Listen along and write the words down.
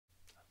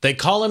They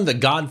call him the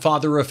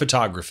godfather of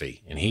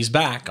photography, and he's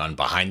back on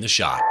Behind the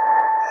Shot.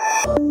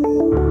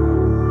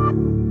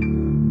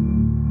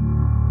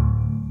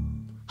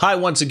 Hi,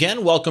 once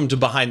again. Welcome to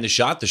Behind the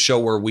Shot, the show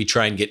where we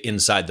try and get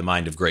inside the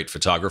mind of great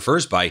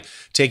photographers by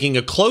taking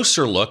a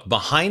closer look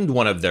behind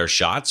one of their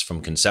shots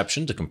from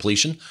conception to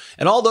completion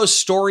and all those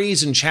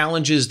stories and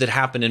challenges that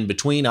happen in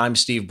between. I'm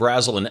Steve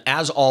Brazill, and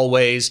as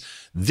always,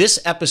 this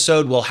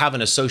episode will have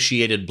an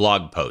associated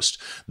blog post.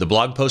 The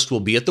blog post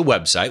will be at the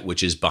website,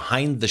 which is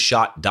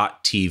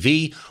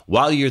behindtheshot.tv.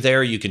 While you're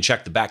there, you can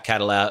check the back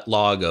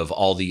catalog of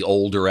all the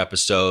older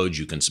episodes.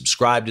 You can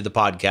subscribe to the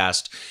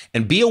podcast,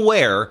 and be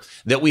aware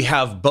that we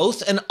have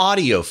both an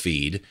audio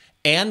feed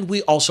and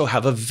we also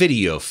have a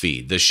video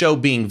feed, the show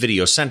being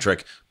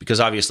video-centric because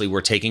obviously we're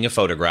taking a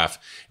photograph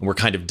and we're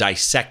kind of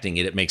dissecting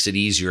it. It makes it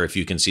easier if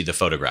you can see the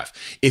photograph.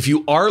 If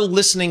you are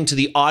listening to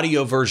the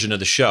audio version of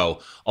the show,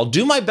 I'll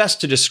do my best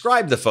to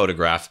describe the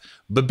photograph,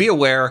 but be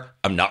aware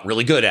I'm not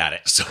really good at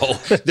it. So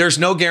there's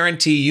no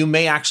guarantee. You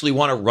may actually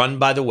want to run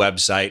by the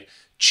website,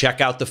 check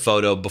out the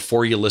photo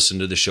before you listen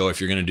to the show if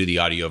you're going to do the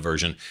audio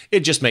version. It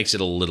just makes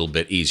it a little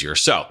bit easier.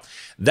 So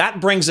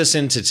that brings us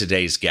into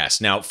today's guest.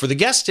 Now, for the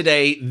guest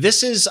today,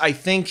 this is, I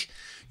think,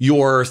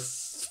 your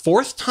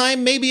fourth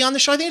time maybe on the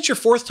show. I think it's your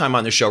fourth time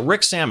on the show.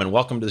 Rick Sammon,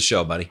 welcome to the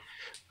show, buddy.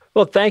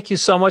 Well, thank you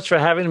so much for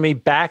having me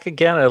back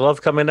again. I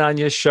love coming on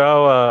your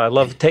show. I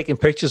love taking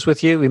pictures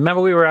with you.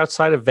 Remember we were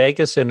outside of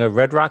Vegas in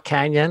Red Rock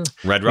Canyon?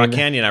 Red Rock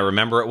Canyon, I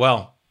remember it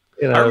well.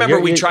 I remember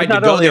we tried to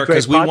go there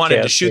because we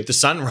wanted to shoot the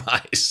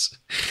sunrise.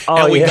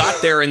 And we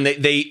got there and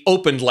they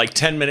opened like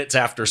 10 minutes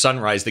after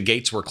sunrise. The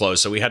gates were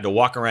closed. So we had to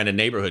walk around a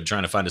neighborhood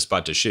trying to find a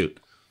spot to shoot.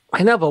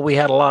 I know, but we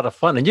had a lot of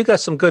fun. And you got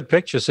some good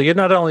pictures. So you're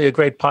not only a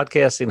great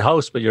podcasting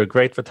host, but you're a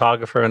great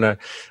photographer and a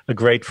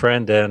great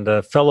friend and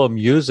a fellow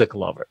music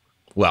lover.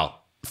 Well,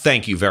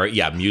 thank you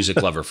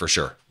music lover for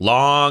sure.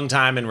 Long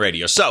time in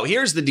radio. So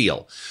here's the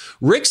deal.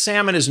 Rick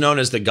Sammon is known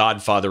as the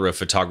godfather of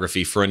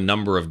photography for a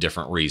number of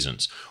different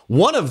reasons.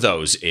 One of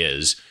those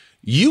is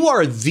you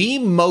are the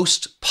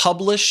most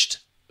published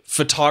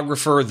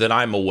photographer that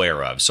I'm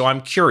aware of. So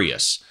I'm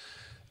curious,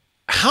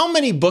 how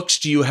many books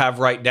do you have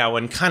right now,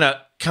 and kind of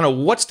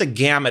what's the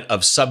gamut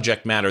of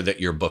subject matter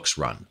that your books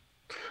run?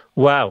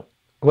 Wow.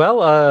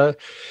 Well,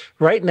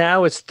 right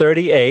now it's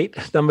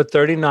 38. Number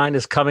 39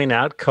 is coming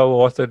out,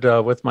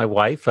 co-authored with my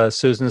wife,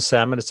 Susan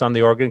Sammon. It's on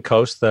the Oregon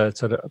coast.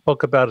 It's a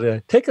book about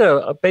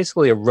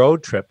basically a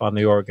road trip on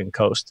the Oregon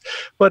coast.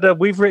 But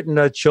we've written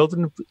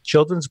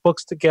children's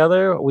books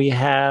together. We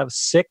have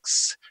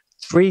 6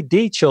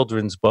 3D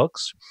children's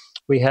books.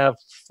 We have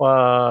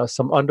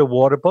some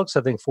underwater books,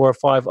 I think 4 or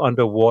 5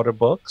 underwater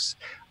books.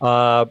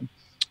 I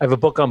have a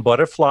book on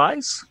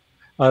butterflies.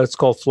 It's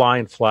called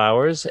Flying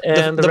Flowers.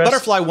 And the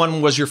butterfly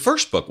one was your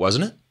first book,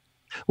 wasn't it?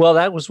 Well,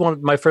 that was one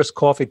of my first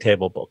coffee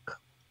table book.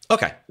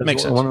 Okay, that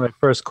makes sense. One of my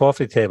first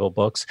coffee table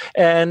books,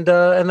 and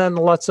then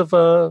lots of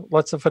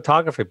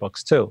photography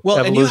books too. Well,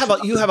 and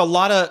you have a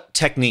lot of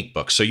technique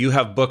books. So you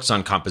have books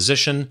on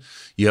composition,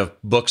 you have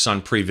books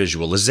on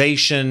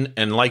pre-visualization,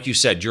 and like you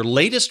said, your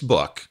latest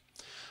book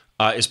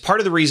is part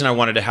of the reason I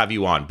wanted to have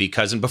you on.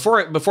 Because, and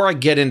before I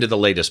get into the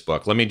latest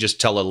book, let me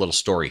just tell a little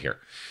story here.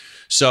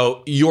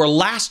 So your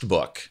last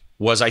book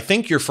was, I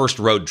think, your first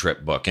road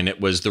trip book, and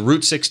it was the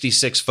Route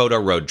 66 photo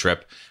road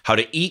trip, how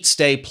to eat,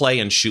 stay, play,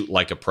 and shoot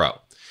like a pro.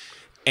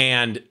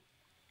 And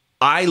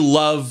I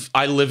live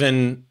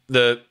in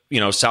the,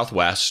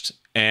 Southwest,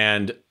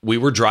 and we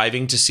were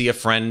driving to see a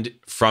friend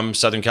from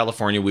Southern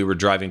California. We were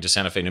driving to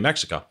Santa Fe, New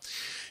Mexico.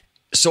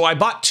 So I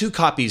bought 2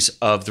 copies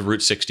of the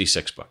Route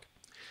 66 book.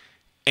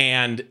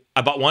 And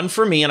I bought one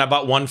for me and I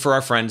bought one for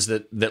our friends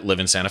that live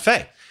in Santa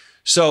Fe.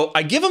 So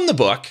I give them the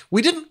book.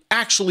 We didn't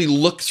actually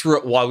look through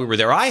it while we were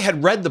there. I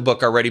had read the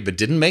book already, but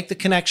didn't make the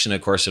connection,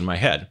 of course, in my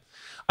head.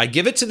 I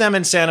give it to them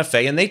in Santa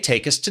Fe, and they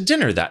take us to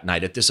dinner that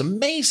night at this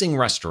amazing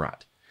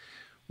restaurant.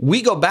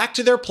 We go back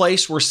to their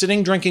place. We're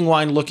sitting drinking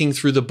wine, looking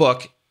through the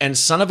book, and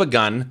son of a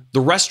gun, the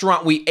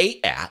restaurant we ate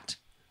at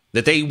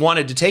that they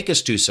wanted to take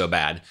us to so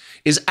bad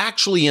is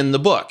actually in the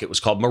book. It was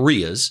called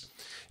Maria's,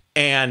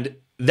 and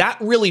that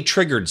really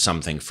triggered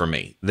something for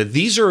me. That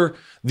these are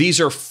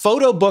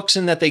photo books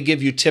in that they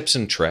give you tips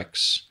and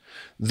tricks.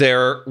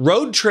 They're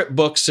road trip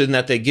books in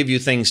that they give you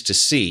things to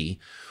see,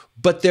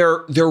 but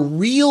they're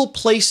real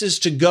places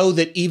to go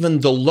that even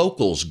the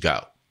locals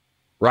go,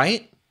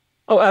 right?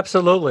 Oh,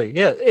 absolutely.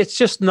 Yeah, it's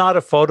just not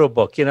a photo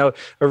book. A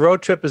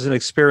road trip is an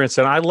experience,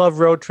 and I love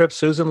road trips.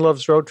 Susan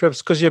loves road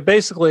trips because you're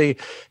basically,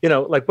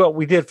 like what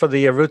we did for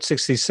the Route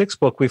 66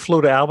 book. We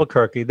flew to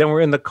Albuquerque, then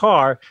we're in the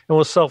car, and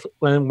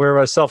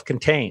we're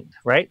self-contained,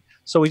 right?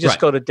 So we just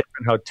go to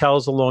different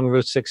hotels along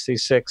Route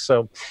 66.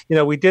 So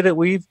we did it.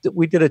 We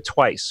did it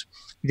twice.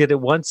 We did it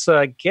once,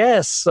 I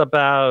guess,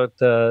 about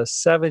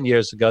 7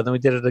 years ago. Then we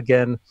did it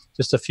again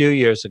just a few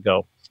years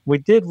ago. We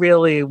did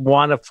really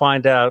want to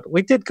find out.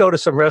 We did go to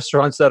some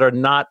restaurants that are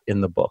not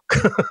in the book,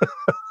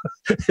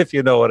 if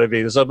you know what I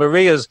mean. So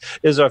Maria's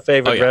is our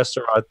favorite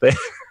restaurant there.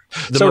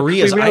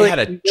 Maria's, I had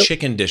a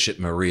chicken dish at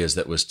Maria's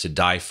that was to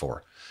die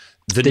for.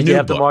 Did you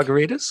have the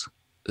margaritas?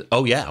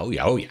 Oh, yeah.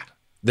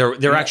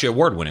 They're actually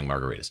award-winning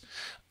margaritas.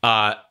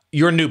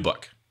 Your new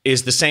book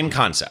is the same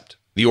concept.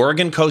 The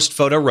Oregon Coast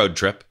Photo Road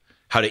Trip,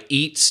 How to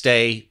Eat,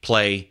 Stay,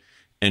 Play,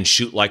 and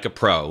Shoot Like a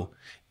Pro.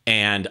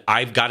 And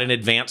I've got an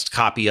advanced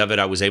copy of it.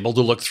 I was able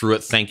to look through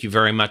it. Thank you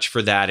very much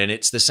for that. And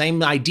it's the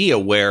same idea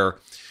where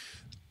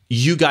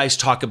you guys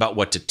talk about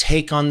what to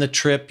take on the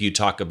trip. You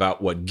talk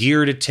about what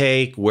gear to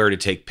take, where to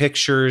take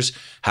pictures,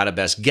 how to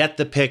best get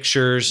the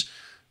pictures.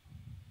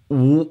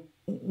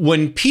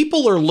 When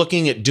people are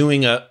looking at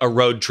doing a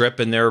road trip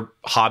and they're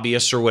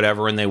hobbyists or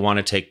whatever, and they want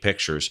to take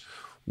pictures,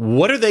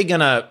 what are they going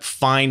to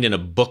find in a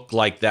book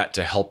like that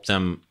to help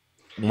them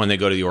when they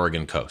go to the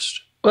Oregon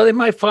coast? Well, they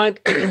might find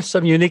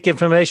some unique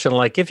information.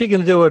 Like if you're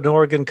going to do an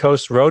Oregon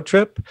coast road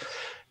trip,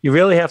 you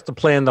really have to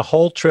plan the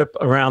whole trip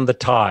around the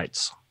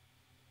tides.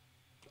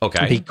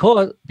 Okay.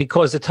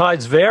 Because the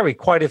tides vary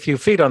quite a few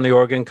feet on the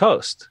Oregon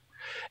coast.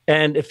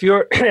 And if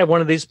you're at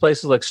one of these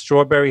places like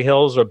Strawberry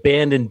Hills or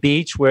Bandon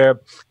Beach, where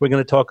we're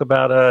going to talk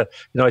about,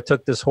 I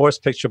took this horse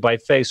picture by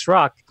Face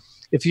Rock.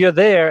 If you're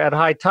there at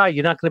high tide,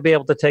 you're not going to be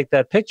able to take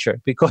that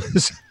picture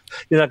because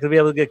you're not going to be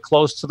able to get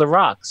close to the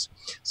rocks.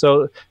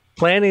 So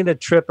planning a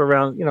trip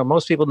around,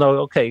 most people know,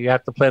 okay, you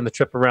have to plan the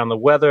trip around the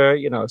weather,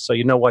 so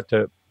you know what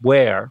to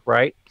wear,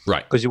 right?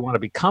 Right. Because you want to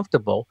be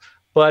comfortable.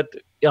 But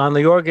on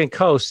the Oregon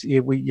coast,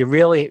 you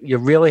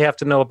really have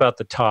to know about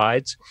the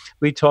tides.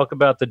 We talk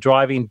about the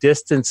driving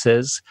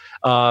distances.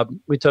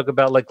 We talk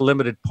about like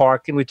limited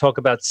parking. We talk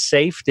about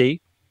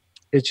safety.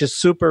 It's just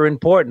super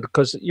important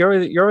because you're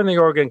in the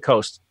Oregon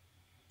coast.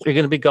 You're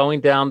going to be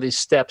going down these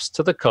steps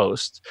to the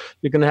coast.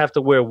 You're going to have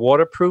to wear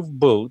waterproof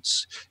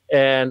boots,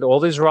 and all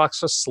these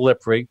rocks are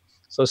slippery.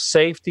 So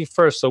safety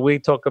first. So we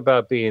talk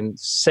about being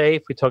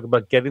safe. We talk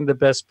about getting the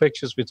best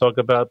pictures. We talk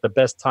about the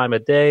best time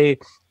of day,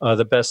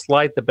 the best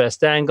light, the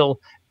best angle.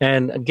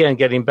 And again,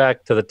 getting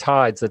back to the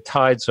tides. The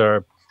tides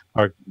are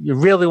you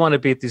really want to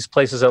be at these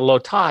places at low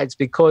tides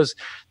because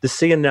the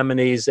sea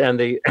anemones and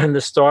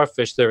the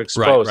starfish, they're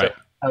exposed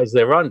as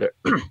they're under.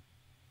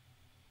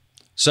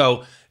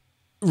 So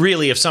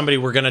really, if somebody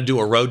were going to do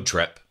a road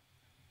trip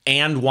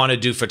and want to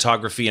do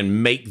photography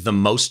and make the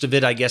most of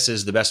it, I guess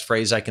is the best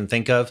phrase I can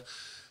think of,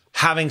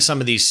 having some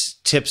of these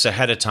tips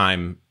ahead of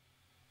time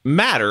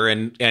matter.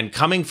 And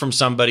coming from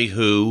somebody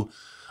who,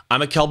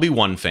 I'm a Kelby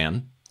One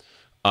fan.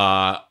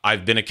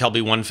 I've been a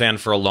Kelby One fan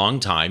for a long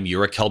time.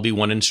 You're a Kelby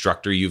One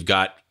instructor. You've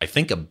got, I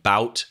think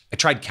I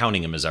tried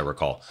counting them as I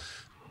recall,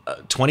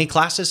 20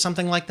 classes,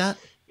 something like that?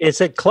 Is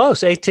it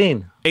close?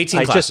 18.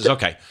 18 classes.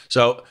 Okay.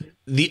 So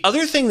the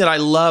other thing that I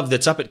love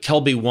that's up at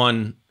Kelby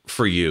One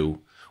for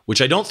you,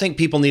 which I don't think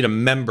people need a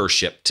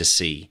membership to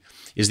see,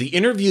 is the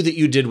interview that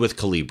you did with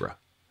Calibra.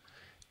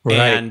 Right.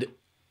 And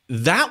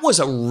that was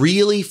a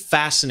really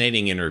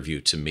fascinating interview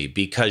to me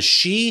because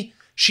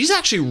she's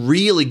actually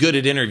really good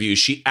at interviews.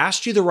 She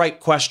asked you the right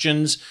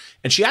questions,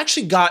 and she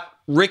actually got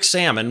Rick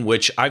Sammon,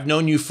 which I've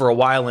known you for a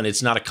while and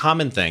it's not a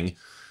common thing,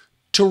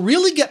 to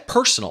really get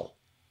personal.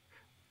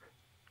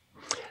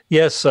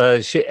 Yes,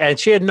 she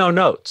had no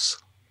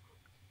notes.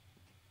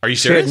 Are you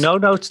serious? She had no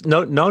notes,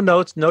 no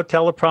notes, no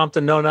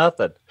teleprompter, no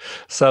nothing.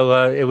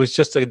 So it was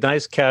just a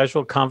nice,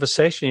 casual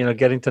conversation,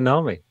 getting to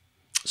know me.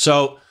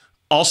 So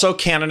also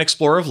Canon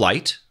Explorer of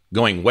Light,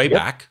 going way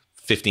back,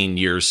 15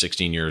 years,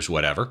 16 years,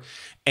 whatever.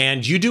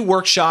 And you do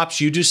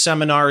workshops, you do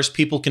seminars.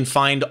 People can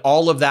find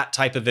all of that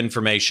type of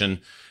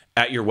information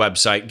at your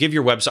website. Give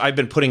your website. I've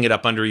been putting it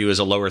up under you as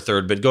a lower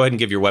third, but go ahead and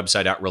give your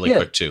website out really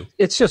quick too.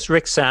 It's just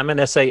Rick Sammon,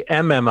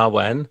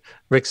 Sammon,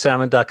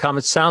 ricksammon.com.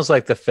 It sounds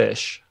like the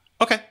fish.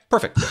 Okay,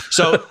 perfect.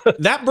 So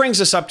that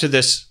brings us up to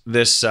this.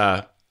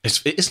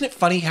 Isn't it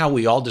funny how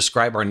we all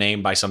describe our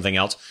name by something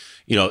else?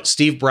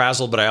 Steve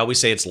Brazel, but I always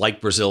say it's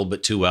like Brazil,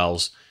 but 2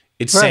 L's.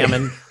 It's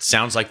salmon.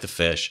 Sounds like the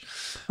fish.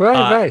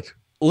 Right.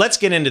 Let's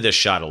get into this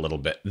shot a little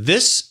bit.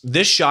 This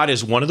shot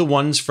is one of the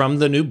ones from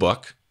the new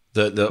book,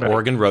 the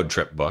Oregon road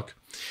trip book.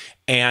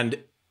 And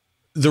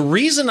the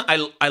reason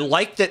I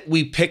like that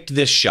we picked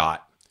this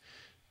shot,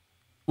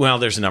 well,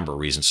 there's a number of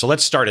reasons. So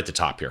let's start at the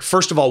top here.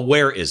 First of all,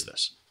 where is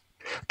this?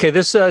 Okay,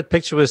 this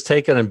picture was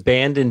taken in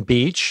Bandon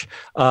Beach.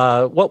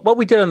 What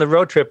we did on the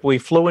road trip, we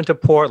flew into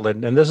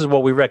Portland, and this is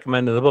what we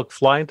recommend in the book: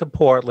 fly into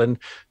Portland,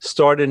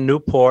 start in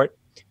Newport,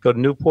 go to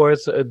Newport,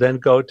 then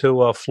go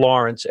to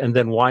Florence, and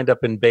then wind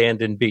up in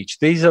Bandon Beach.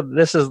 These are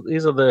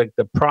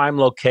the prime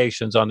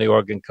locations on the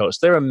Oregon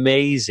coast. They're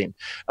amazing,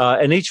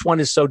 and each one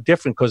is so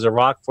different because the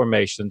rock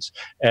formations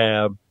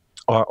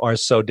are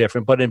so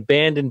different. But in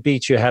Bandon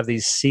Beach, you have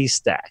these sea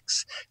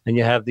stacks, and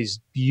you have these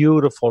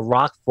beautiful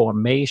rock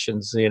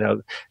formations,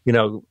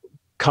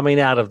 coming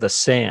out of the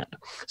sand.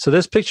 So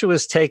this picture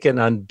was taken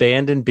on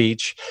Bandon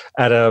Beach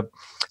and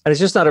it's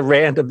just not a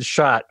random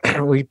shot.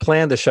 We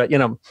planned the shot.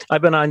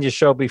 I've been on your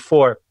show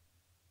before,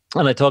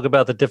 and I talk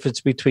about the difference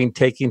between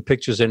taking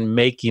pictures and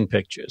making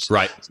pictures.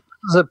 Right. So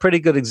this is a pretty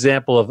good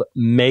example of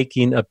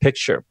making a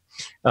picture.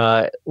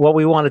 What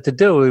we wanted to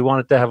do, we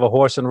wanted to have a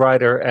horse and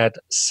rider at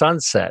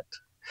sunset,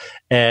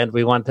 and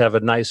we wanted to have a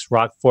nice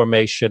rock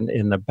formation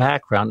in the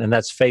background, and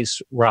that's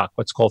face rock,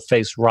 what's called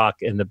face rock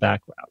in the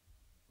background.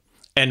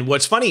 And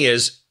what's funny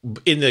is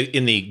in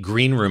the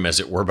green room, as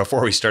it were,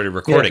 before we started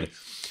recording,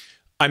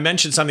 I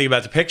mentioned something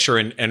about the picture,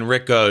 and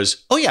Rick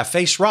goes, "Oh yeah,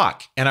 Face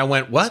Rock," and I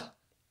went, "What?"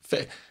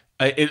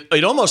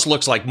 It almost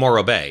looks like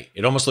Morro Bay.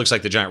 It almost looks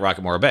like the giant rock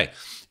at Morro Bay.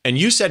 And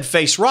you said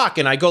Face Rock,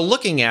 and I go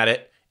looking at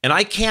it, and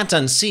I can't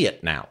unsee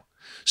it now.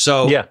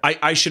 So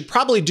I should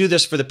probably do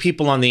this for the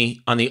people on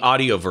the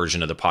audio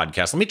version of the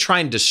podcast. Let me try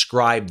and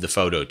describe the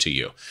photo to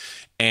you.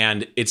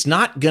 And it's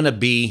not going to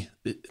be,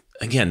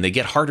 again, they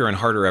get harder and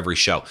harder every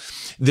show.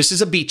 This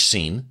is a beach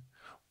scene.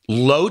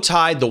 Low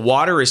tide, the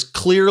water is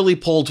clearly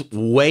pulled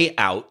way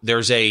out.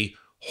 There's a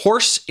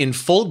horse in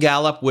full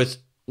gallop with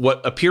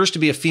what appears to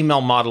be a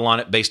female model on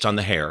it based on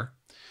the hair,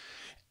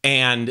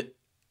 and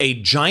a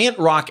giant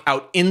rock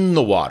out in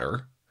the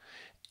water.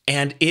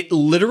 And it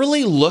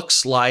literally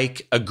looks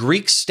like a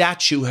Greek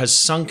statue has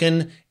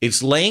sunken.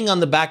 It's laying on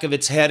the back of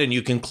its head, and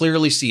you can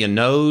clearly see a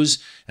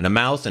nose and a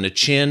mouth and a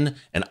chin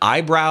and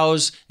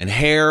eyebrows and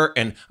hair.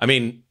 And I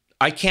mean,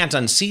 I can't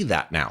unsee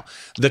that now.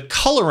 The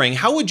coloring,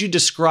 how would you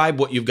describe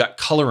what you've got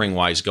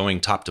coloring-wise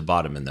going top to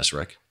bottom in this,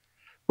 Rick?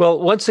 Well,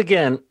 once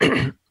again,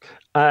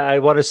 I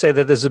want to say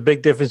that there's a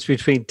big difference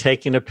between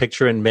taking a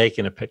picture and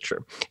making a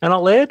picture. And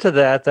I'll add to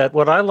that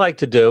what I like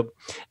to do,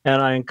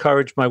 and I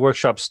encourage my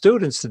workshop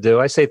students to do,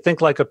 I say,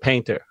 think like a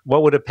painter.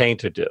 What would a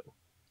painter do?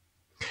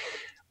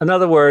 In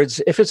other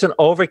words, if it's an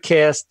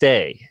overcast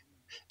day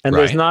and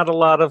there's not a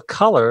lot of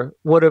color,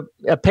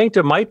 a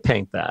painter might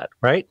paint that,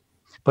 right?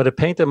 But a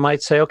painter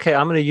might say, okay,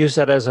 I'm going to use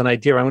that as an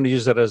idea. I'm going to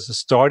use that as a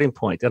starting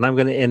point, and I'm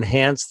going to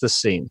enhance the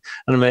scene.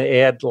 And I'm going to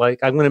add,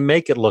 I'm going to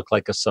make it look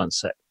like a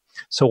sunset.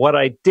 So what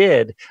I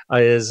did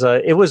is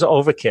it was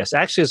overcast.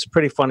 Actually, it's a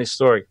pretty funny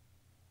story.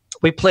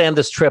 We planned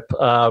this trip,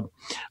 a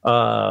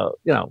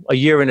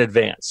year in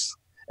advance,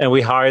 and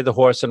we hired the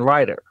horse and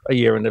rider a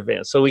year in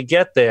advance. So we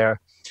get there,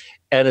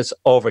 and it's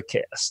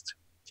overcast.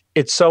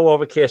 It's so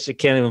overcast you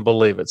can't even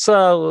believe it.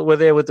 So we're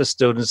there with the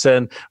students,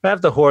 and we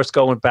have the horse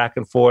going back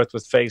and forth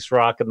with Face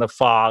Rock and the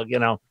fog,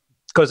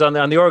 because on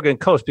the Oregon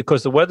coast,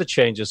 because the weather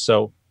changes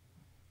so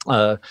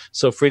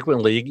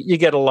frequently, you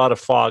get a lot of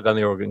fog on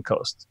the Oregon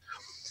coast.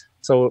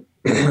 So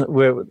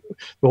the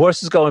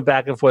horse is going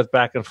back and forth,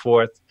 back and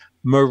forth.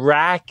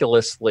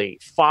 Miraculously,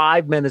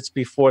 5 minutes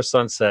before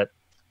sunset,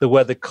 the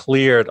weather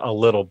cleared a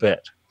little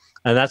bit.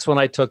 And that's when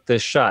I took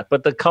this shot.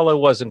 But the color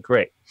wasn't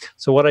great.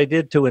 So what I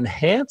did to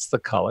enhance the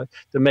color,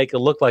 to make it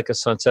look like a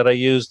sunset, I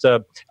used,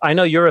 I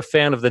know you're a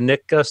fan of the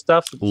Nik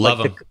stuff. Love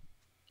them.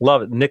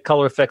 Love it. Nik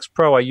Color Efex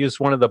Pro. I used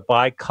one of the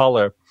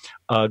bicolor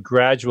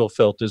gradual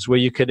filters where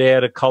you could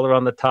add a color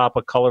on the top,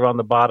 a color on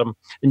the bottom,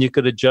 and you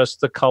could adjust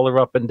the color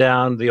up and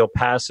down, the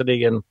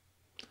opacity and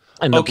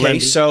the blending.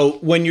 So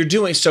when you're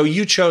doing, so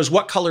you chose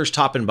what colors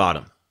top and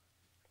bottom?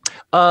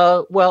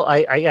 Well,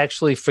 I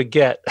actually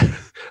forget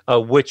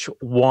which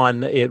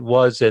one it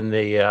was in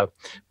the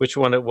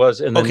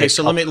Okay,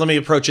 so let me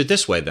approach it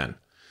this way then.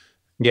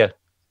 Yeah.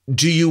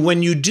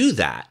 When you do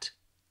that,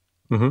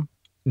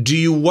 do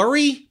you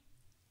worry?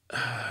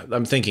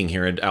 I'm thinking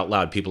here out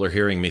loud. People are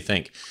hearing me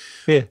think.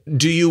 Yeah.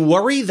 Do you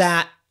worry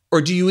that,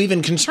 or do you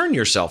even concern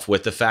yourself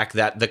with the fact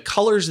that the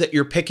colors that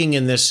you're picking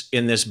in this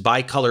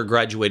bicolor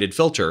graduated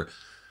filter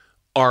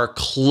are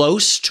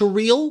close to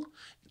real,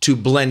 to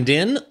blend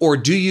in,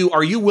 or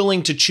are you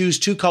willing to choose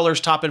two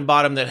colors top and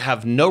bottom that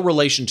have no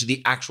relation to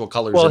the actual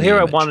colors? Well, in the here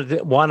image?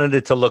 I wanted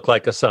it to look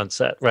like a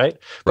sunset, right?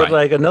 But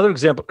like another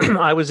example,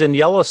 I was in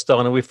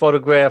Yellowstone and we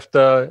photographed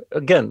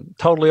again,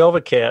 totally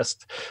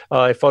overcast.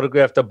 I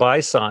photographed a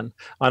bison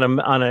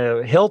on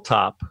a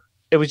hilltop.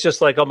 It was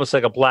just almost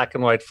like a black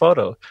and white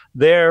photo.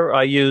 There,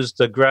 I used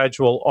a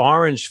gradual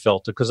orange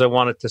filter because I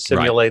wanted to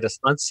simulate a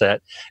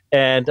sunset.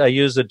 And I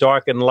used a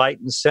dark and light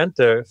and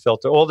center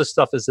filter. All this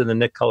stuff is in the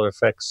Nik Color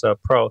Efex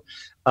Pro.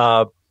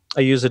 I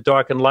use a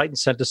dark and light and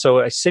center, so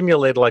I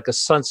simulated like a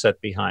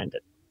sunset behind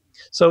it.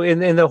 So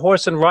in the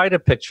horse and rider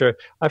picture,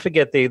 I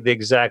forget the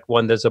exact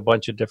one. There's a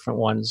bunch of different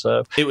ones.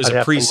 It was a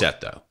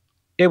preset, though.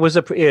 It was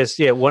one of the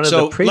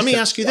presets. Let me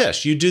ask you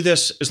this. You do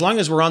this, as long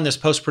as we're on this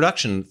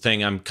post-production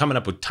thing, I'm coming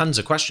up with tons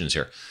of questions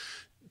here.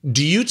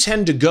 Do you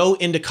tend to go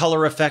into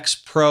Color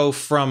Efex Pro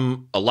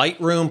from a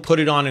Lightroom, put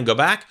it on and go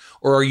back?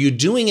 Or are you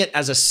doing it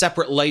as a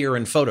separate layer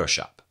in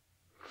Photoshop?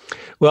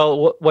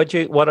 Well,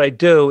 what I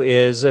do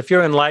is, if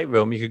you're in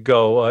Lightroom, you could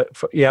go,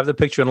 you have the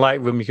picture in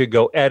Lightroom, you could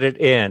go edit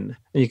in,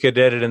 and you could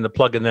edit in the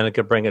plug, and then it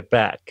could bring it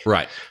back.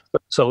 Right.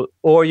 So,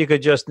 or you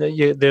could just,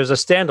 there's a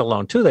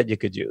standalone too that you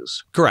could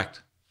use.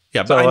 Correct.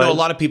 Yeah, but I know a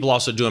lot of people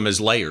also do them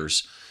as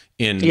layers.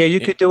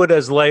 You could do it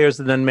as layers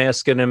and then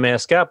mask in and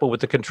mask out, but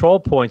with the control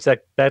points,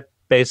 that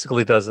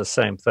basically does the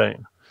same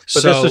thing.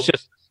 But this was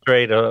just a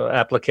straight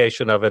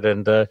application of it,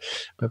 and it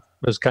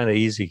was kind of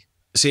easy.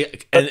 See,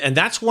 and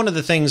that's one of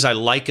the things I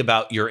like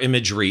about your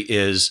imagery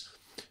is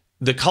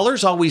the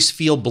colors always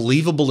feel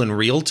believable and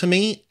real to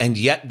me, and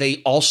yet they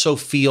also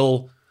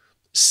feel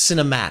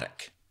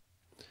cinematic.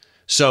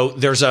 So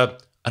there's I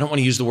don't want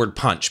to use the word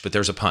punch, but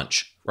there's a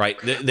punch, right?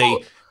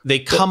 They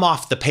come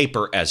off the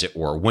paper, as it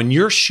were. When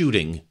you're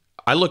shooting,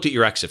 I looked at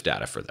your EXIF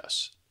data for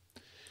this.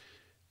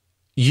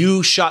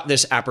 You shot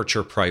this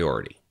aperture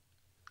priority.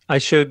 I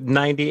shoot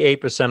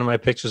 98% of my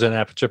pictures in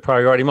aperture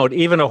priority mode,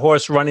 even a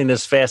horse running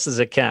as fast as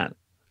it can.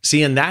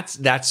 See, and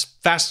that's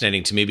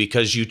fascinating to me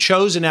because you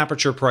chose an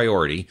aperture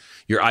priority.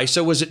 Your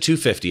ISO was at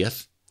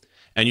 250th,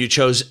 and you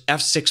chose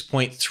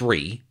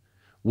f6.3,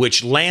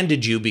 which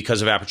landed you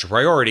because of aperture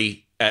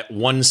priority at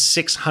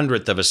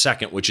 1/600th of a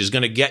second, which is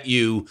going to get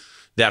you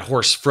that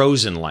horse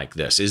frozen like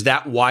this. Is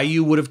that why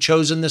you would have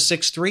chosen the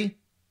 6.3?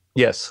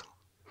 Yes.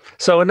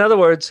 So in other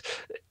words,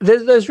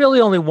 there's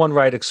really only one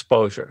right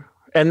exposure.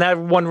 And that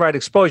one right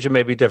exposure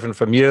may be different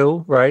from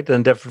you, right?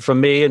 And different from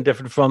me and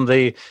different from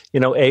the,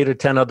 8 or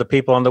 10 other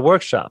people on the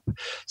workshop.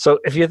 So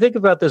if you think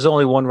about there's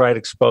only one right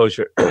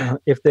exposure,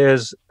 if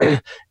there's,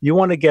 you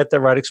want to get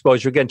the right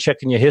exposure, again,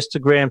 checking your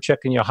histogram,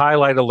 checking your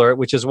highlight alert,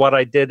 which is what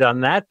I did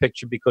on that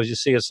picture because you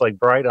see it's like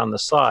bright on the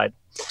side.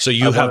 So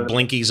you have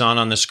blinkies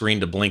on the screen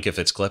to blink if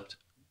it's clipped?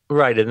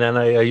 Right. And then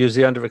I use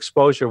the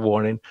underexposure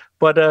warning.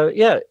 But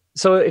yeah,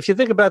 so if you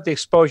think about the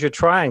exposure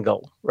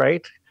triangle,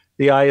 right?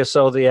 The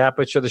ISO, the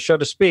aperture, the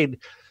shutter speed.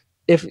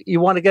 If you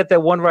want to get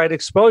that one right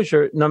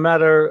exposure, no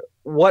matter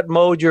what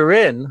mode you're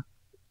in,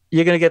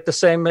 you're going to get the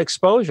same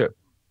exposure,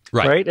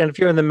 right? And if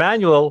you're in the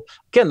manual,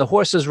 again, the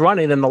horse is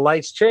running and the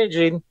light's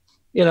changing.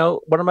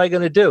 What am I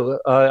going to do?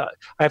 I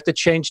have to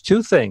change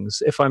two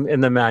things if I'm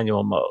in the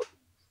manual mode.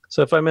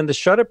 So if I'm in the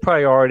shutter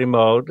priority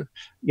mode,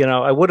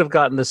 I would have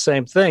gotten the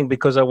same thing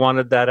because I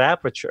wanted that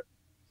aperture.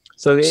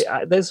 So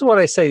this is what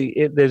I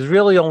say. There's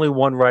really only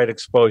one right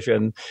exposure.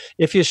 And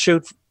if you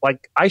shoot,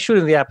 like I shoot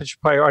in the aperture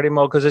priority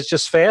mode because it's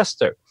just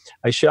faster.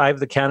 I have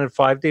the Canon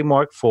 5D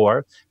Mark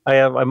IV.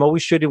 I'm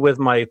always shooting with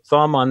my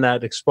thumb on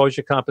that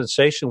exposure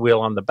compensation wheel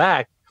on the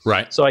back.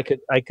 Right. So I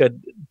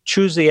could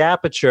choose the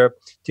aperture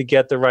to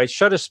get the right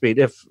shutter speed.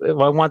 If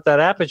I want that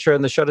aperture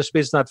and the shutter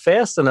speed is not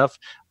fast enough,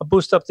 I'll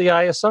boost up the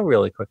ISO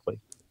really quickly.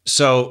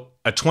 So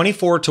a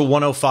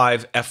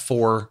 24-105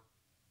 f4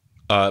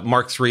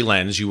 Mark III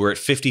lens, you were at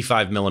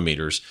 55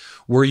 millimeters.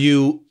 Were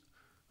you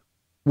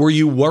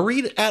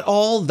worried at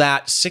all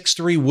that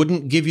 6.3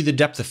 wouldn't give you the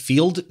depth of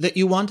field that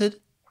you wanted?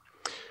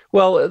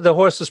 Well, the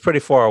horse is pretty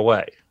far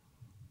away.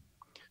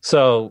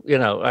 So,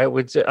 I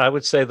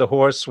would say the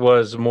horse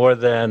was more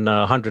than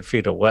 100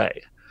 feet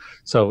away.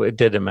 So it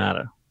didn't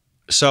matter.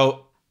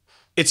 So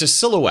it's a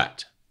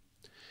silhouette.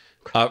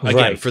 Again,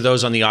 right. For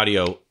those on the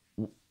audio,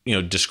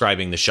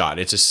 describing the shot,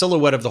 it's a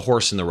silhouette of the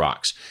horse in the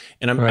rocks.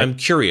 And I'm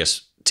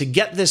curious, to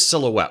get this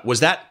silhouette, was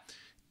that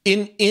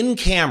in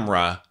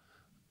camera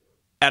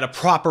at a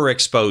proper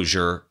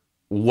exposure?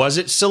 Was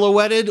it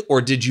silhouetted,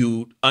 or did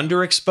you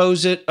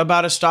underexpose it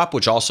about a stop,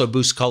 which also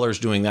boosts colors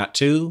doing that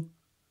too?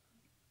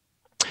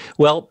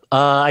 Well,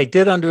 I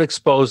did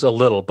underexpose a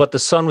little, but the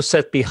sun was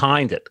set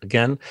behind it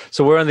again.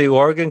 So we're on the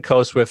Oregon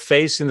coast. We're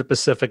facing the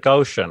Pacific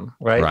Ocean,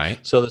 right? Right.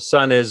 So the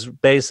sun is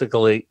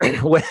basically,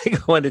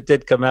 when it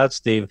did come out,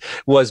 Steve,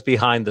 was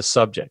behind the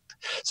subject.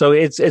 So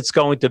it's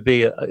going to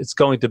be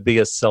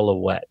a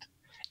silhouette.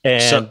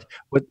 And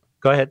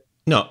go ahead.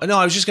 No,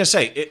 I was just going to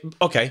say,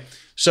 okay.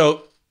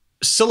 So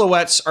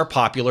silhouettes are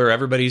popular.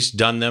 Everybody's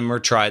done them or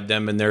tried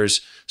them. And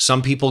there's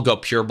some people go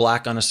pure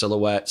black on a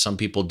silhouette. Some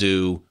people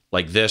do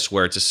like this,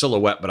 where it's a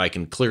silhouette, but I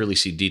can clearly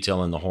see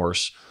detail in the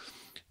horse.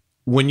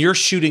 When you're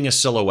shooting a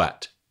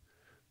silhouette,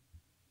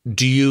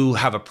 do you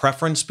have a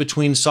preference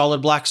between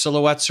solid black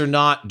silhouettes or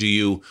not?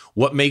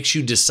 What makes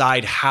you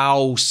decide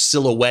how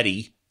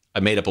silhouette-y, I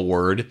made up a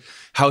word,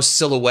 how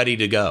silhouette-y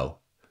to go?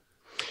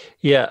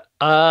 Yeah.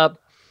 No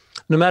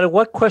matter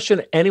what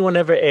question anyone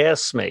ever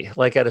asks me,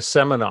 like at a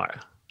seminar,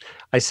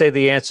 I say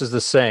the answer is the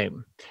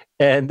same.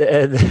 And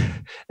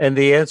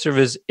the answer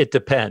is, it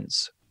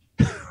depends.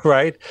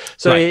 Right?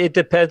 So It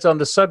depends on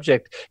the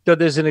subject.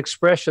 There's an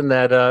expression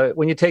that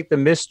when you take the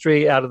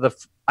mystery out of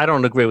I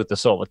don't agree with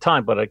this all the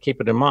time, but I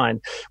keep it in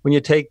mind. When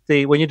you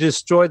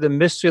destroy the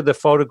mystery of the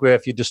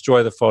photograph, you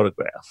destroy the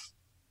photograph.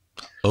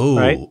 Oh,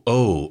 right?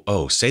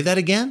 Oh, say that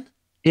again?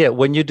 Yeah,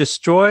 when you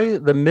destroy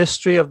the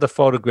mystery of the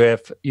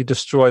photograph, you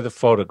destroy the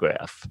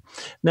photograph.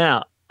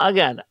 Now,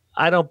 again,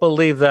 I don't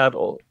believe that,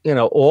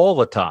 all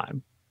the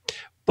time,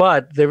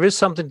 but there is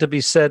something to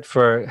be said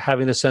for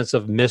having a sense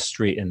of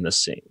mystery in the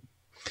scene.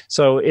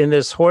 So in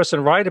this horse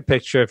and rider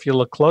picture, if you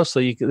look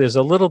closely, there's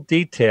a little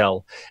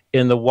detail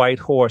in the white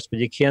horse, but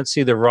you can't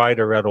see the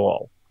rider at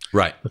all.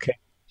 Right. Okay.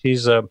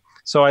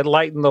 So I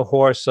lighten the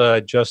horse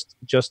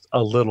just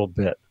a little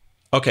bit.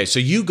 Okay, so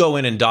you go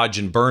in and dodge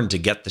and burn to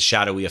get the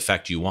shadowy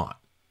effect you want.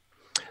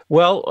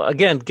 Well,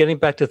 again, getting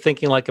back to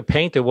thinking like a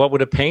painter, what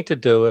would a painter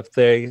do if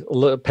they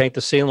paint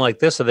the scene like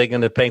this? Are they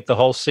going to paint the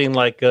whole scene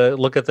like,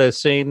 look at the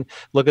scene,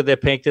 look at their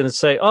painting and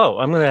say, oh,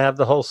 I'm going to have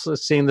the whole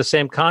scene the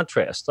same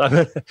contrast,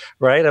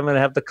 right? I'm going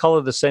to have the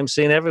color the same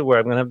scene everywhere.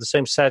 I'm going to have the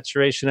same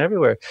saturation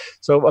everywhere.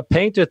 So a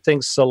painter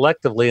thinks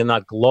selectively and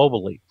not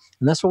globally.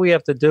 And that's what we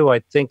have to do,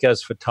 I think,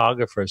 as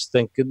photographers,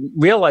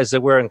 realize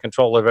that we're in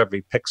control of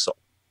every pixel.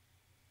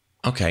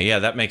 Okay, yeah,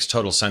 that makes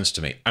total sense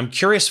to me. I'm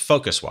curious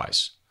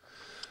focus-wise.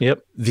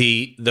 Yep.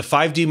 The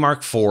 5D Mark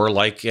IV,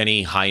 like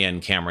any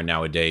high-end camera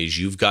nowadays,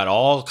 you've got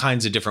all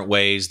kinds of different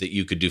ways that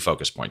you could do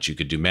focus points. You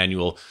could do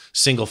manual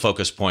single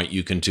focus point.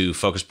 You can do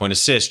focus point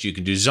assist. You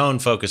can do zone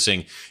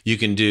focusing. You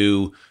can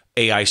do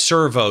AI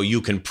servo.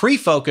 You can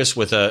pre-focus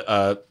with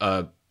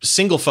a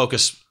single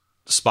focus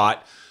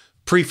spot,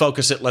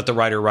 pre-focus it, let the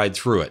rider ride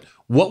through it.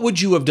 What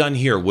would you have done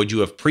here? Would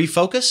you have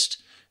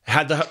pre-focused?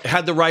 Had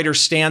the rider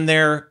stand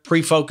there,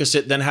 pre-focus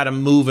it, then had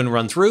him move and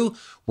run through?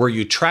 Were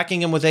you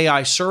tracking him with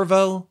AI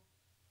servo?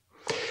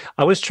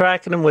 I was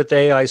tracking him with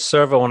AI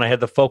servo when I had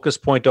the focus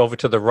point over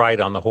to the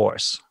right on the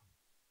horse.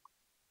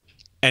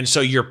 And so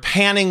you're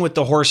panning with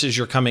the horse as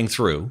you're coming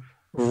through.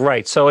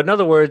 Right. So in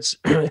other words,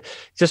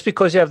 just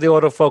because you have the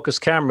autofocus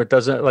camera, it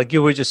doesn't, like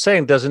you were just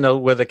saying, doesn't know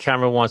where the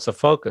camera wants to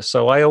focus.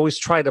 So I always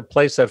try to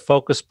place that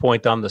focus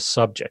point on the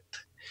subject.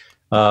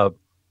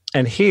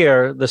 And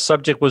here, the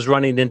subject was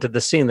running into the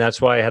scene. That's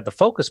why I had the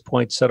focus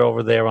point set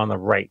over there on the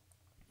right.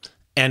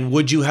 And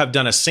would you have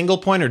done a single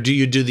point, or do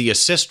you do the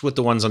assist with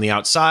the ones on the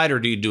outside, or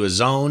do you do a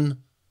zone?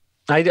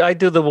 I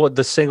do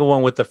the single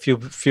one with the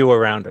few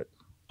around it.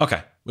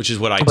 Okay, which is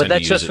what I tend But to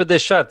that's use just for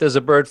this shot. There's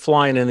a bird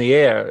flying in the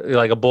air,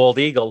 like a bald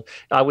eagle.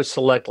 I would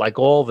select like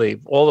all the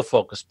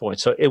focus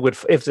points. So it would,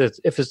 if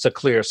it's a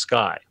clear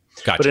sky.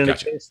 Gotcha, but in a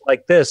case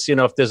like this, you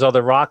know, if there's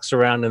other rocks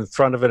around in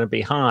front of it and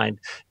behind,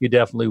 you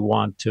definitely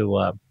want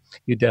to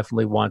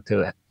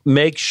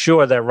make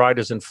sure that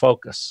rider's in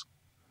focus.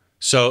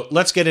 So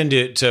let's get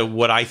into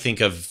what I think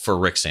of for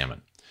Rick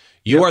Sammon.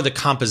 You are the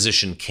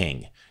composition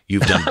king.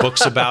 You've done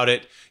books about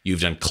it.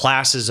 You've done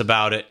classes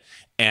about it.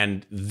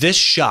 And this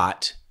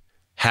shot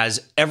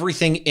has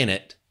everything in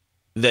it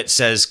that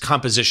says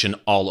composition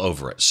all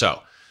over it.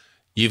 So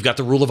you've got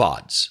the rule of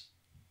odds,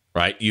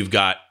 right? You've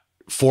got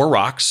 4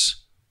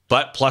 rocks,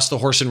 but plus the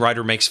horse and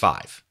rider makes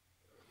 5.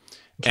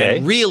 Okay.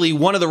 And really,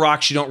 one of the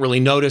rocks you don't really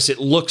notice. It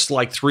looks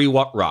like 3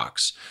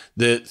 rocks.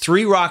 The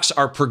 3 rocks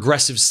are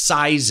progressive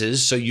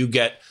sizes, so you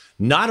get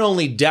not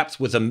only depth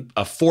with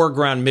a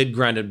foreground,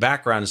 midground, and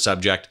background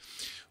subject,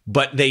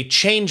 but they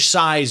change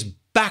size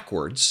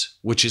backwards,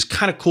 which is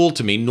kind of cool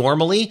to me.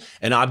 Normally,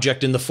 an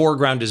object in the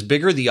foreground is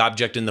bigger. The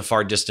object in the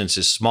far distance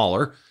is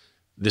smaller.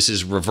 This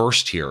is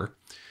reversed here.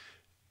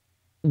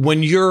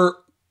 When you're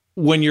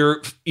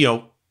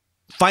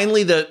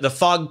finally, the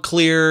fog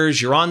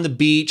clears, you're on the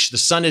beach, the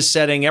sun is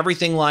setting,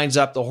 everything lines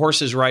up, the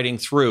horse is riding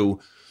through.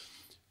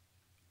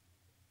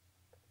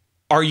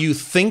 Are you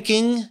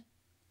thinking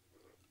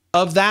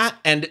of that?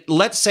 And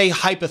let's say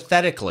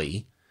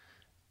hypothetically,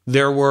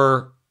 there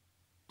were,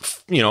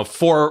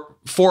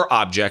 4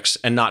 objects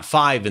and not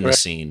 5 in the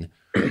scene.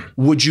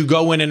 Would you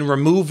go in and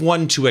remove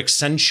one to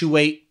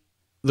accentuate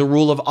the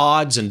rule of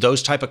odds and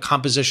those type of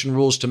composition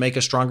rules to make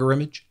a stronger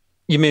image?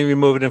 You mean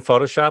remove it in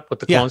Photoshop with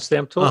the clone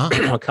stamp tool?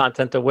 Or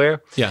content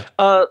aware? Yeah.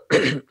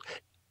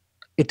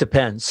 It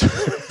depends.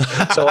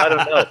 So I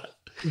don't know.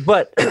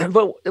 But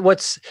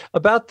what's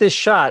about this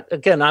shot,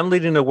 again, I'm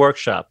leading a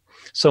workshop.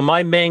 So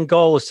my main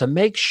goal is to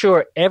make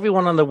sure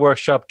everyone on the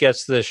workshop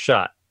gets this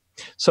shot.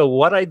 So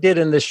what I did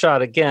in this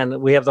shot,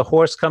 again, we have the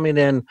horse coming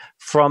in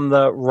from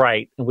the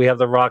right, and we have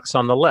the rocks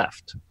on the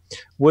left.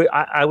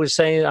 I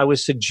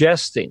was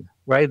suggesting,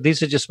 right?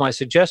 These are just my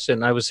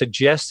suggestion. I was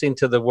suggesting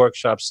to the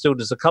workshop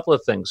students a couple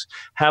of things.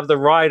 Have the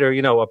rider,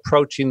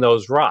 approaching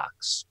those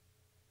rocks.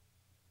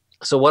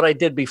 So what I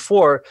did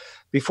before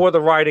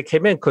the rider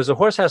came in, because the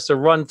horse has to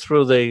run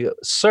through the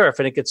surf,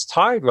 and it gets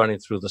tired running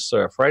through the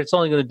surf, right? It's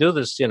only going to do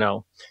this,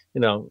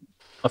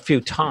 a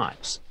few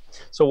times.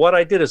 So what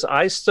I did is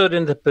I stood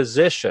in the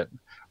position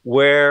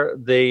where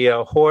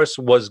the horse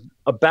was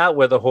about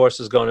where the horse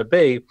is going to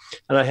be,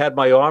 and I had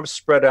my arms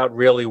spread out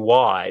really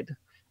wide,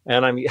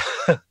 and I'm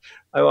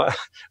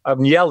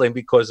yelling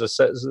because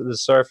the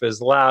surf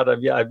is loud.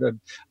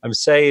 I'm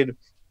saying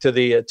to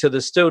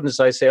the students,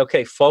 I say,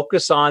 okay,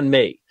 focus on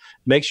me.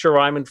 Make sure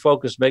I'm in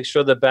focus. Make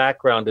sure the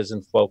background is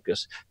in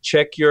focus.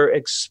 Check your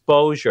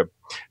exposure.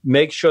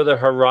 Make sure the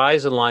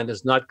horizon line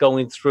is not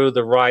going through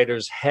the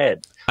rider's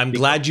head. I'm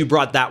glad you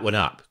brought that one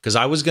up, because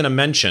I was going to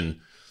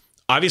mention,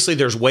 obviously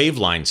there's wave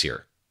lines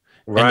here.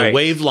 Right. And the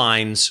wave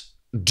lines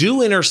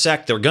do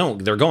intersect. They're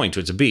going to.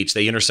 It's a beach.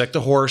 They intersect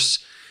the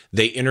horse.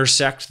 They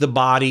intersect the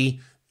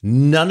body.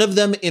 None of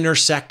them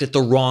intersect at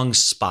the wrong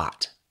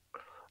spot.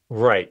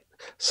 Right.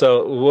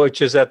 So, which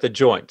is at the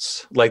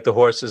joints, like the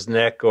horse's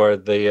neck or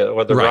the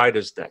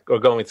rider's neck, or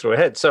going through a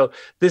head. So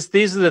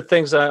these are the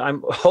things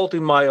I'm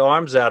holding my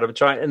arms out of,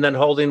 and then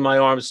holding my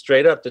arms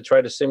straight up to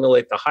try to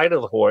simulate the height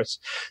of the horse.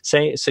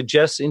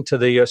 Suggesting to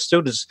the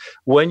students,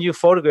 when you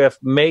photograph,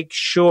 make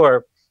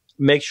sure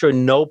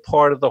no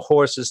part of the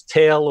horse's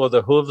tail or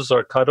the hooves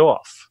are cut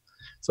off.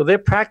 So they're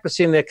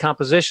practicing their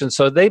composition.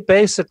 So they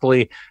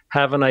basically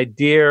have an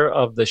idea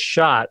of the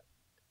shot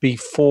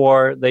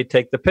before they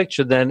take the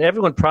picture. Then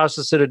everyone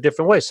processes it a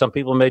different way. Some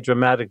people made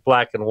dramatic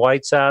black and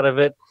whites out of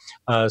it.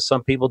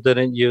 Some people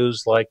didn't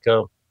use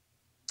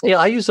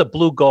I use a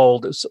blue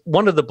gold. It's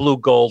one of the blue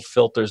gold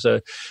filters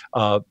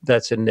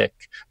that's in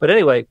Nik. But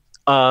anyway,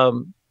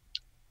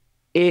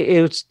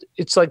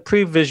 it's like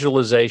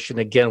pre-visualization.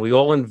 Again, we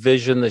all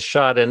envision the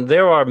shot, and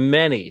there are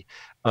many,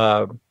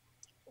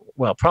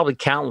 well, probably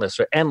countless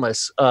or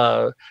endless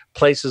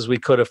places we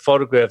could have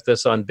photographed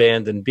this on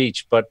Bandon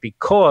Beach, but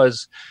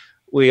because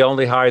we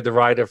only hired the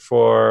writer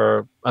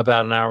for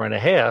about an hour and a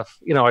half,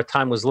 our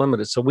time was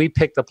limited. So we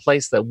picked a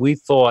place that we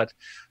thought,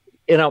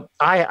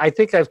 I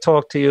think I've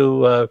talked to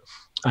you,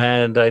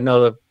 and I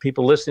know the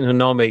people listening who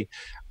know me,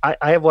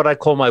 I have what I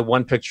call my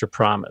one picture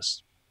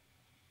promise.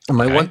 And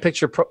my one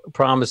picture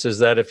promise is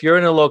that if you're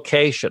in a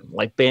location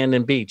like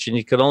Bandon Beach and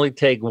you could only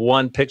take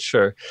one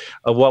picture,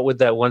 what would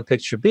that one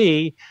picture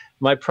be?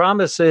 My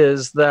promise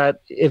is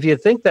that if you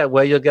think that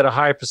way, you'll get a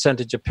higher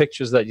percentage of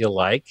pictures that you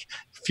like,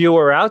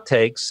 fewer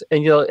outtakes,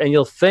 and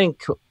you'll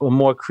think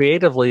more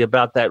creatively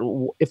about that.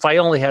 If I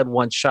only had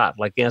one shot,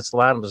 like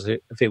Ansel Adams,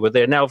 if he were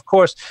there. Now, of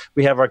course,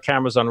 we have our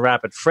cameras on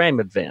rapid frame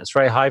advance,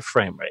 right, high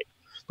frame rate,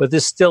 but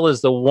this still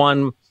is the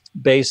one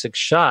basic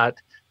shot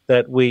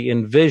that we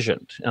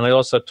envisioned. And I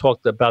also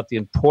talked about the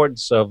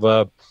importance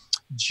of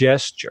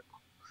gesture,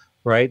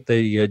 right?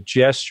 The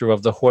gesture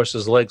of the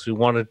horse's legs. We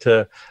wanted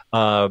to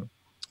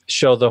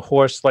show the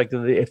horse, like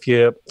if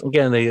you,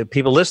 again, the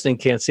people listening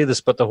can't see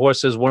this, but the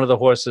horse's, one of the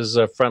horse's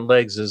front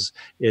legs is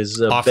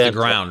off the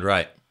ground,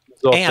 right?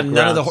 And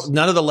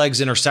none of the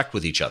legs intersect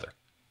with each other.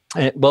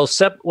 And,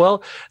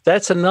 well,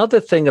 that's another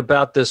thing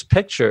about this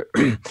picture.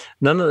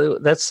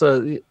 That's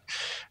the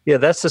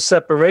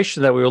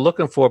separation that we were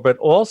looking for. But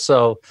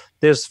also,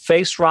 there's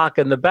face rock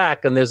in the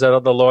back, and there's that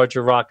other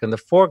larger rock in the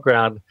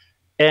foreground,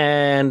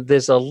 and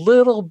there's a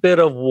little bit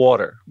of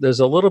water. There's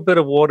a little bit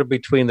of water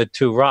between the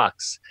two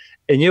rocks,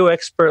 and you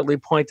expertly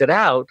pointed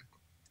out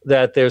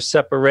that there's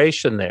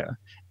separation there.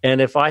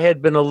 And if I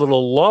had been a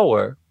little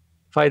lower,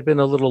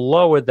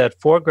 that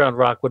foreground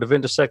rock would have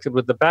intersected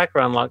with the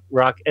background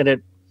rock,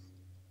 and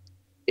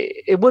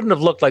it wouldn't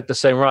have looked like the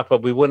same rock,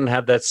 but we wouldn't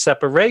have that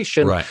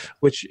separation, right,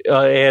 which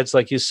adds,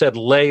 like you said,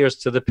 layers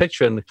to the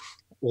picture, and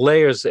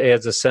layers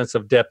adds a sense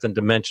of depth and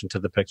dimension to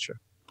the picture.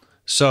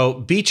 So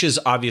beaches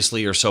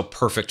obviously are so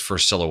perfect for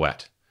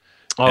silhouette.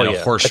 Oh, and yeah.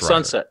 A horse rider.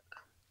 Sunset.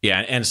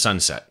 Yeah, and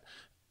sunset.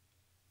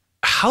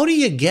 How do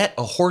you get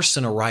a horse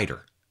and a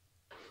rider?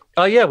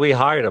 Oh, yeah, we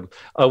hired him.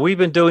 We've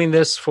been doing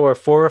this for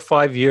 4 or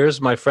 5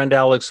 years. My friend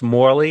Alex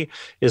Morley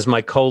is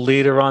my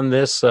co-leader on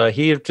this.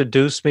 He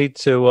introduced me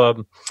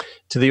to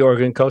the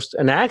Oregon Coast,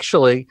 and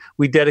actually,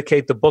 we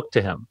dedicate the book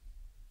to him.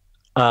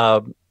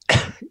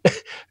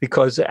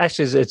 Because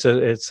actually,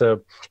 it's a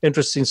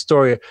interesting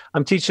story.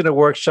 I'm teaching a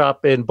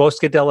workshop in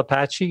Bosque del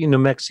Apache in New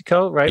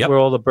Mexico, right, yep, where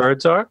all the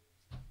birds are.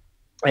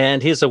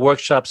 And he's a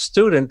workshop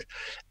student,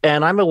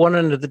 and I'm at one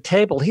end of the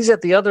table. He's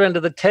at the other end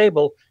of the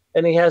table,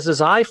 and he has his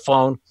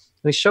iPhone, and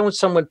he's showing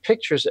someone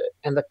pictures,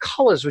 and the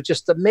colors were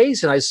just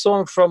amazing. I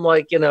saw him from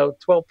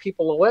 12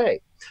 people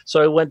away.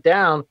 So I went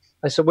down.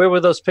 I said, "Where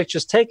were those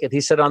pictures taken?" He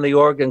said, "On the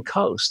Oregon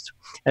coast."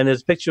 And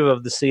there's a picture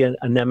of the sea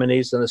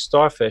anemones and the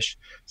starfish.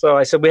 So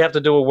I said, "We have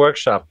to do a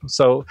workshop."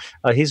 So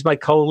he's my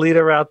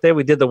co-leader out there.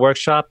 We did the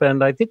workshop,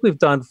 and I think we've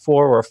done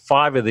 4 or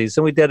 5 of these,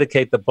 and we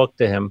dedicate the book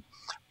to him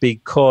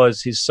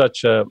because he's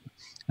such an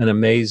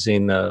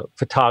amazing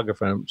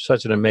photographer and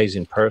such an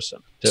amazing person,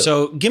 too.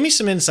 So give me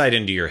some insight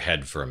into your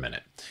head for a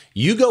minute.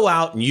 You go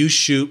out and you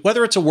shoot,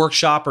 whether it's a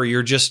workshop or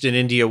you're just in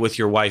India with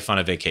your wife on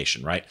a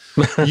vacation, right?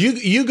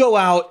 you go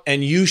out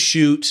and you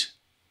shoot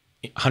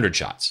 100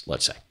 shots,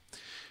 let's say.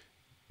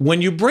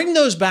 When you bring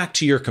those back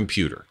to your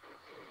computer,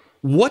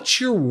 what's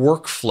your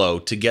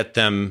workflow to get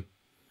them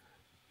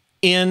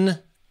in,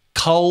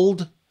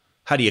 culled?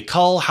 How do you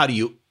cull? How do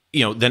you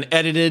then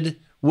edited?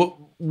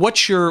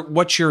 What's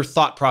your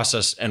thought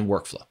process and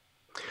workflow?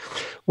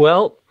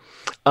 Well,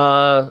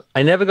 I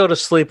never go to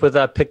sleep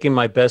without picking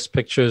my best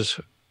pictures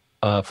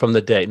from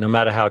the day, no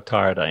matter how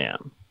tired I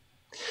am.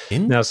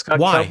 Now, Scott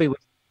Why?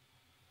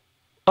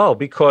 Kelby,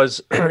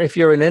 because if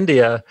you're in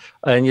India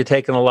and you're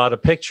taking a lot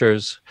of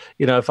pictures,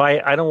 if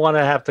I don't want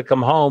to have to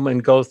come home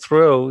and go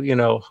through,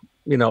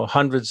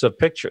 hundreds of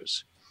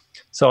pictures.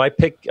 So I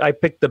pick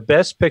the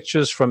best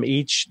pictures from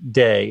each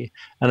day,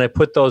 and I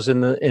put those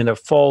in a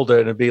folder,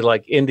 and it'd be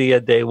like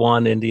India day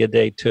 1, India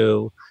day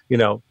 2.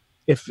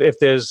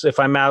 If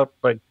I'm out,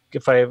 like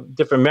if I have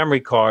different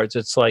memory cards,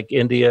 it's like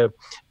India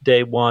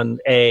day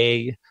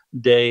 1A,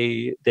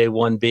 day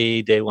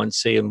 1B, day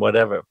 1C, and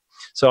whatever.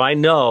 So I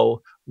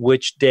know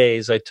which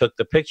days I took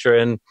the picture,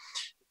 and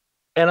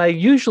I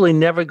usually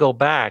never go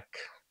back.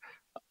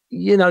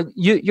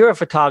 You're a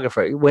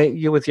photographer.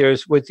 You with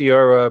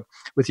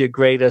your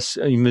greatest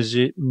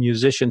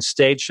musician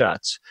stage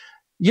shots.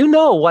 You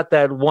know what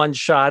that one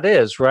shot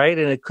is, right?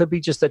 And it could be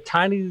just a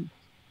tiny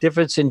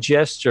difference in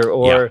gesture,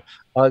 or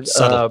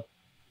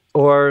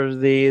or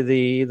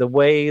the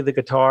way the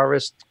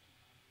guitarist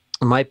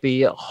might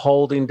be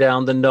holding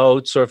down the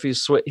notes, or if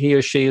he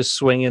or she is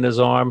swinging his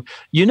arm.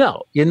 You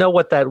know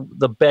what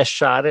the best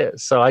shot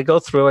is. So I go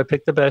through, I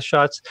pick the best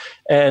shots,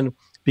 and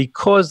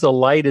because the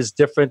light is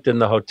different in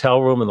the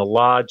hotel room, in the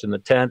lodge, in the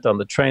tent, on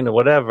the train, or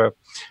whatever,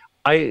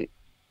 I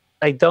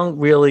don't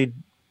really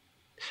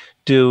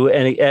do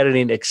any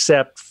editing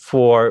except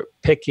for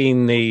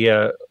picking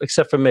the,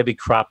 except for maybe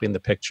cropping the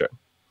picture.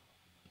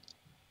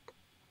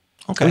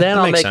 Okay, And then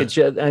I'll make sense.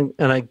 and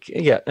then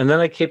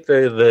I keep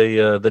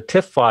the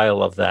TIFF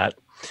file of that,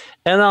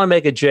 and I'll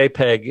make a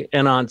JPEG.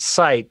 And on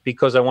site,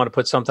 because I want to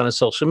put something on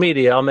social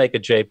media, I'll make a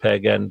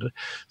JPEG. And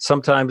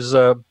sometimes,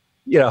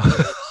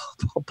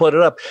 I'll put it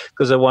up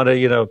because I want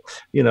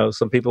to,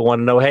 some people want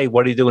to know, hey,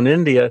 what do you do in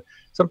India?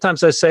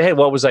 Sometimes I say, hey,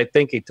 what was I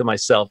thinking to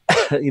myself,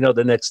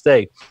 the next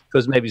day,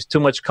 because maybe it's too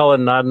much color,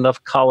 not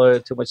enough color,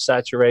 too much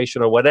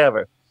saturation or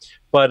whatever.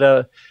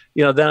 But,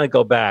 then I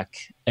go back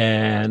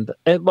and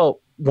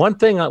well, one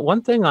thing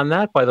on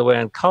that, by the way,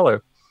 on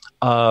color.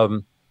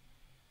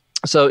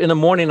 So in the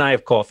morning, I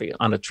have coffee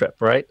on a trip,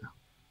 right?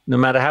 No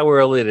matter how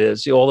early it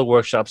is, all the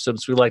workshop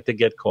students, we like to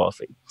get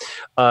coffee.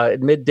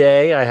 At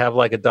midday, I have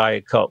like a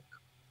Diet Coke.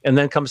 And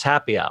then comes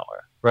happy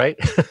hour, right?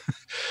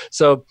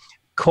 So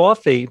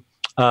coffee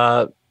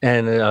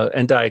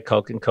and Diet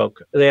Coke and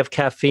Coke, they have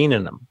caffeine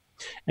in them.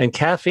 And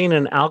caffeine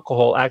and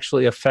alcohol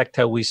actually affect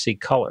how we see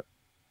color.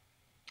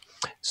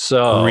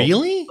 So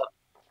really?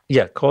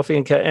 Yeah,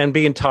 coffee and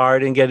being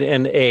tired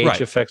and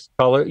age affects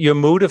color. Your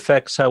mood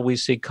affects how we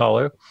see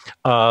color.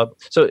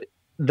 So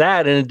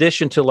that, in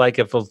addition to like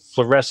if a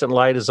fluorescent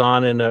light is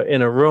on in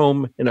a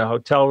room, in a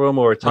hotel room,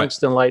 or a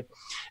tungsten light,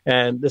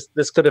 and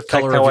this could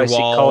affect how I see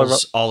color.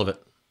 All of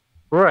it.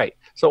 Right.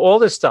 So all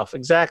this stuff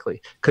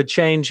exactly could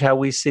change how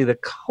we see the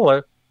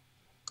color.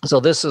 So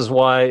this is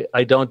why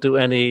I don't do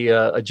any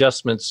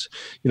adjustments,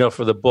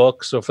 for the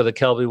books or for the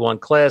Kelby One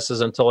classes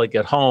until I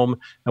get home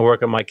and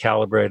work on my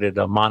calibrated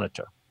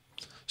monitor.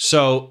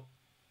 So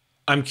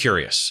I'm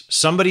curious.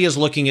 Somebody is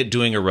looking at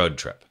doing a road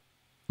trip.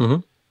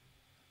 Mm-hmm.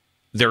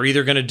 They're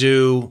either going to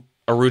do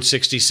a Route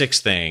 66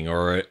 thing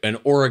or an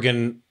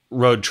Oregon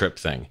road trip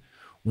thing.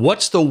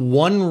 What's the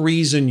one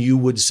reason you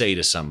would say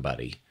to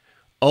somebody,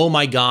 oh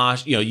my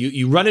gosh,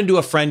 you run into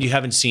a friend you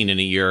haven't seen in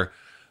a year.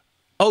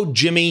 Oh,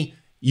 Jimmy,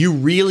 you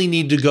really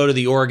need to go to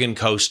the Oregon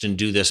coast and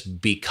do this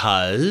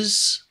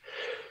because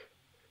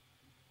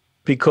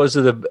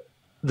of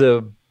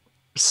the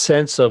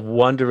sense of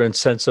wonder and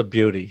sense of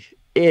beauty.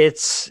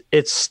 It's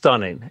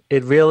stunning.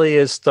 It really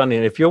is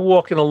stunning. If you're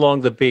walking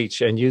along the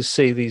beach and you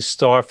see these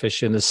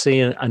starfish in the sea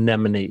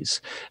anemones,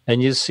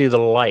 and you see the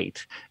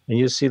light, and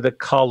you see the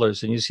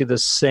colors, and you see the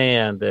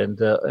sand, and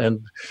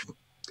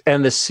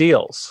the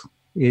seals,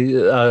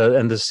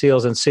 and the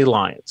seals and sea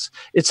lions,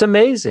 it's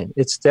amazing.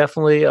 It's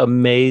definitely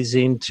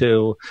amazing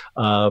to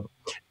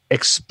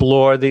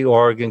explore the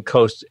Oregon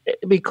coast,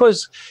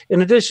 because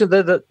in addition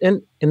to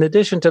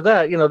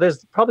that,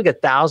 there's probably got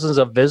thousands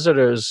of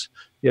visitors,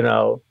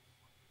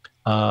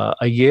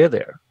 a year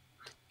there.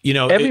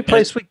 Every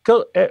place we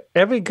go,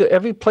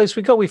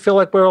 we feel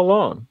like we're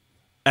alone.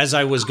 As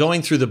I was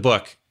going through the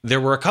book,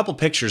 there were a couple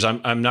pictures.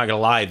 I'm not going to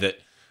lie, that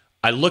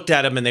I looked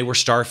at them and they were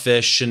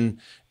starfish and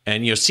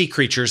sea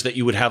creatures that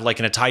you would have like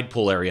in a tide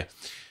pool area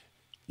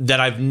that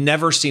I've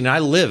never seen. I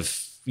live,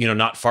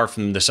 not far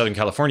from the Southern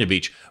California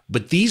beach,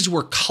 but these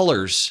were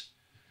colors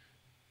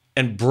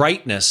and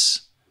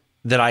brightness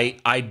that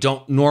I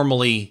don't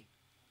normally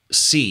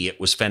see.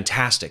 It was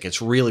fantastic.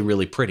 It's really,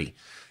 really pretty.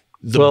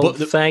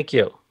 Thank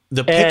you.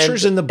 The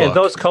pictures in the book. And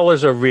those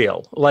colors are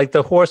real. Like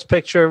the horse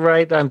picture,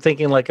 right? I'm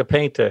thinking like a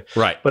painter.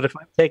 Right. But if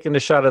I'm taking a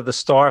shot of the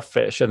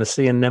starfish and the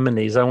sea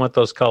anemones, I want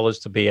those colors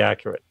to be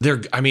accurate.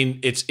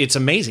 It's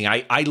amazing.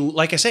 I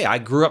like I say, I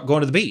grew up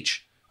going to the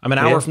beach. I'm an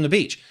hour from the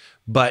beach.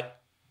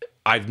 But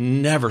I've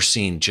never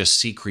seen just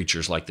sea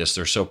creatures like this.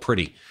 They're so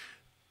pretty.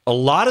 A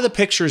lot of the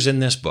pictures in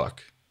this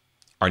book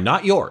are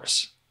not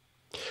yours.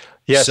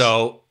 Yes.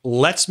 So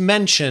let's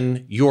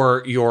mention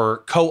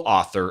your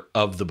co-author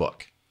of the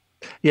book.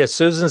 Yes,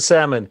 Susan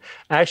Salmon.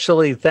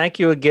 Actually, thank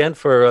you again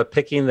for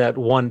picking that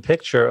one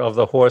picture of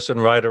the horse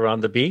and rider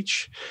on the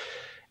beach.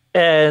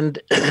 And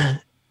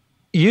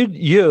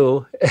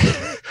you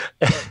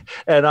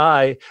and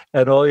I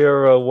and all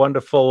your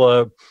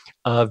wonderful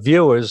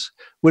viewers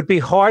would be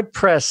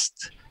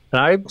hard-pressed,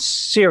 and I'm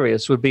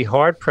serious, would be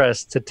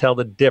hard-pressed to tell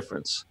the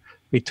difference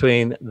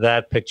between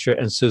that picture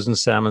and Susan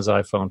Salmon's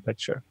iPhone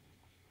picture.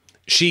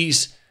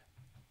 She's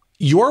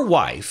your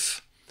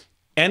wife.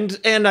 And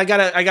I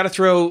gotta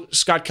throw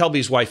Scott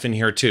Kelby's wife in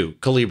here too,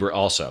 Calibra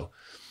also.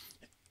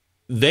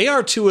 They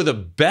are two of the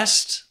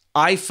best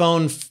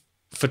iPhone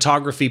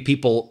photography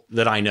people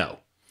that I know.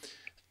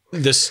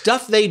 The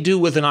stuff they do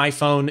with an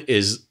iPhone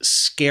is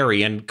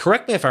scary. And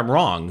correct me if I'm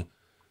wrong,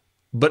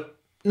 but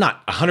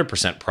not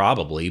 100%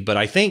 probably, but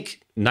I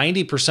think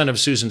 90% of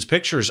Susan's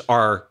pictures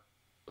are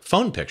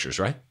phone pictures,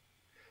 right?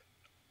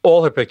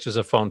 All her pictures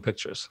are phone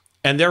pictures.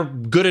 And they're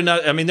good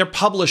enough. I mean, they're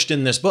published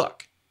in this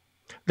book.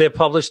 They're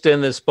published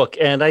in this book.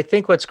 And I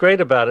think what's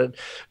great about it,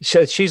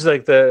 she's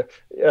like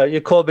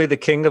you called me the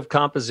king of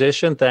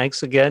composition.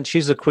 Thanks again.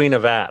 She's the queen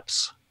of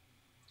apps.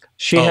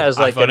 She has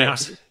like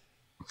apps.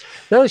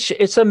 No,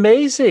 it's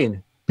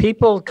amazing.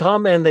 People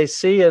come and they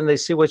see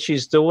what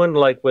she's doing,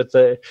 like with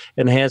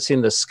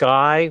enhancing the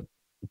sky,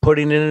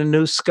 putting in a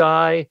new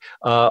sky,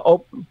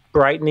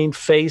 brightening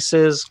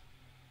faces,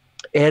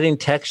 adding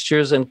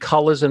textures and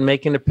colors and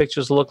making the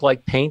pictures look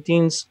like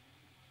paintings.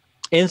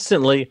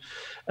 instantly.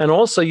 And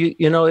also,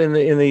 you know, in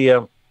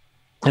the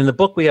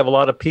book, we have a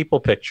lot of people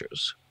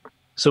pictures.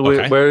 So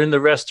we're in the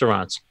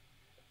restaurants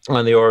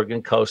on the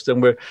Oregon coast,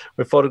 and we're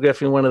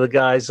photographing one of the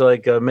guys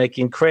like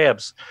making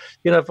crabs.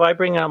 You know, if I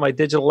bring out my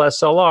digital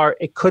SLR,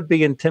 it could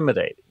be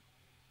intimidating.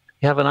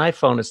 You have an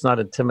iPhone, it's not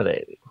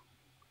intimidating.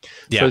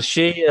 Yeah. So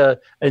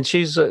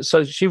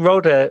she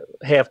wrote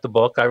half the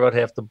book. I wrote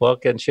half the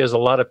book, and she has a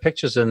lot of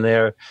pictures in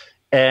there,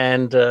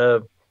 and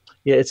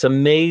yeah, it's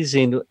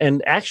amazing.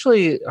 And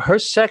actually, her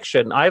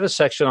section, I have a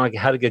section on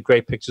how to get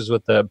great pictures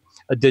with a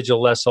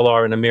digital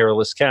SLR and a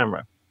mirrorless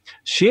camera.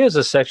 She has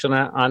a section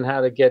on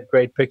how to get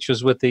great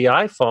pictures with the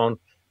iPhone,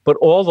 but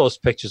all those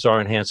pictures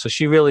are enhanced. So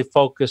she really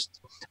focused,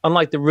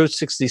 unlike the Route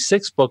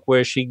 66 book,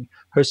 where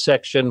her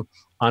section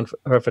on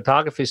her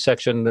photography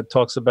section that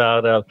talks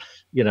about,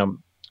 you know,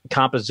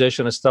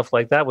 composition and stuff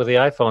like that with the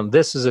iPhone.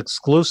 This is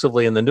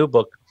exclusively in the new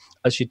book.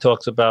 She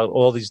talks about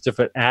all these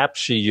different apps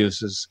she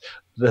uses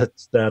that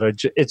are.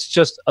 It's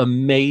just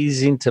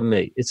amazing to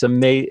me. It's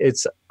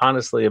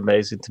honestly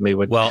amazing to me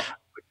what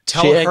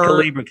tell she her and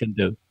Calibra can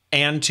do.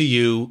 And to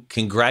you,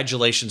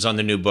 congratulations on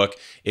the new book.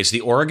 It's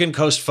the Oregon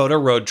Coast Photo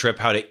Road Trip: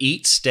 How to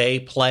Eat, Stay,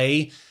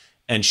 Play,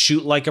 and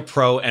Shoot Like a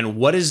Pro. And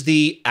what is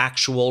the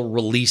actual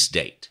release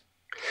date?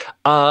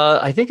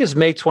 I think it's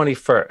May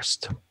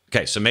 21st.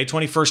 Okay, so May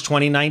 21st,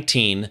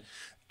 2019.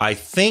 I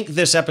think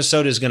this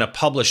episode is going to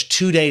publish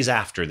 2 days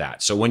after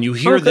that. So when you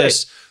hear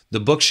this, the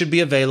book should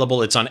be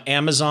available. It's on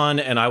Amazon,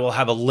 and I will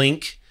have a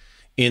link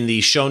in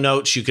the show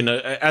notes. You can,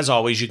 as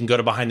always, you can go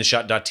to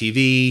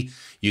behindtheshot.tv.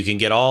 You can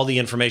get all the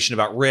information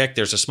about Rick.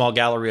 There's a small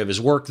gallery of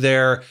his work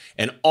there,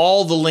 and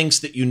all the links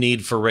that you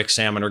need for Rick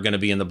Sammon are going to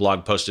be in the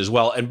blog post as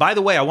well. And by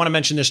the way, I want to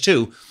mention this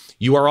too.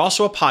 You are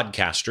also a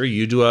podcaster.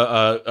 You do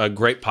a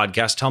great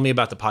podcast. Tell me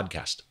about the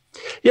podcast.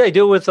 Yeah, I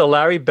do it with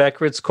Larry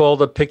Becker. It's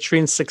called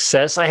Picturing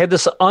Success. I had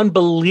this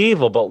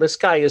unbelievable. This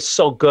guy is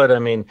so good. I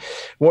mean,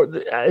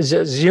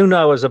 as you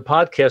know, as a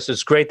podcaster,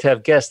 it's great to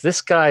have guests.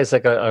 This guy is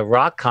like a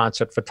rock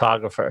concert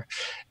photographer,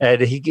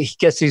 and he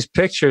gets these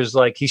pictures.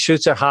 Like, he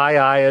shoots at high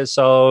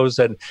ISOs,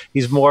 and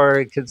he's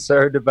more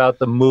concerned about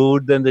the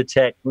mood than the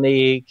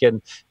technique.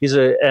 And he's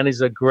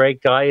a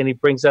great guy, and he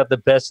brings out the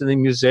best in the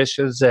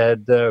musicians.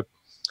 And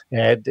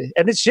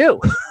it's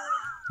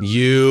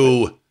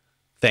you.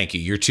 Thank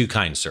you. You're too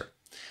kind, sir.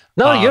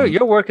 No,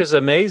 your work is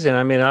amazing.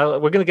 I mean,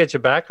 we're going to get you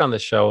back on the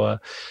show.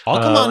 I'll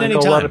come on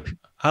anytime.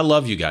 I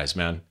love you guys,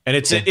 man. And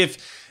it's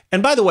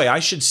and by the way, I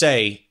should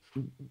say,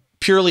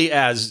 purely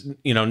as,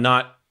 you know,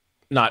 not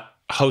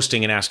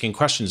hosting and asking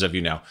questions of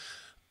you now,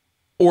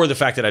 or the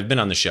fact that I've been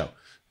on the show,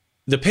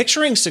 the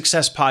Picturing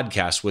Success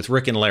podcast with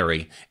Rick and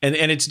Larry, and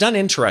it's done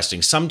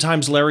interesting.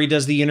 Sometimes Larry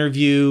does the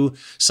interview,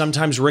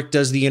 sometimes Rick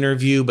does the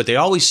interview, but they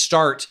always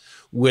start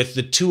with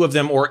the two of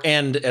them, or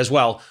end as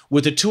well,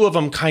 with the two of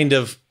them kind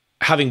of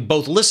having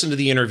both listened to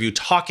the interview,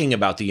 talking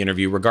about the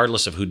interview,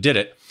 regardless of who did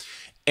it.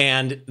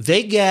 And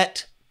they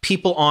get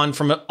people on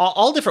from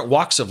all different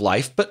walks of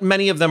life, but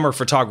many of them are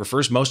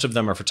photographers. Most of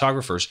them are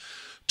photographers,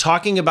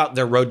 talking about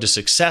their road to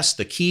success,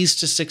 the keys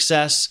to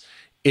success.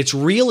 It's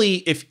really,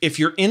 if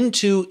you're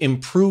into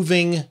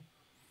improving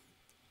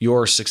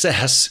your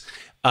success,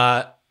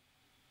 yeah,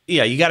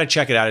 you got to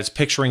check it out. It's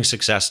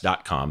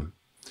picturingsuccess.com.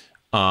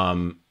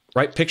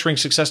 Right?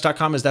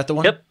 Picturingsuccess.com. Is that the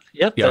one? Yep.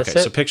 Yeah. Okay.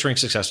 So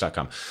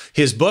picturingsuccess.com.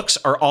 His books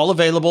are all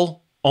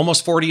available,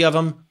 almost 40 of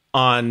them,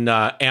 on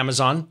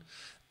Amazon.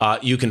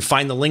 You can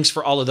find the links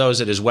for all of those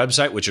at his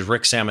website, which is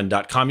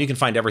ricksammon.com. You can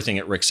find everything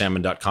at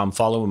ricksammon.com.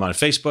 Follow him on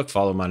Facebook,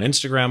 follow him on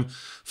Instagram,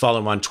 follow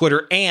him on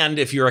Twitter. And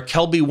if you're a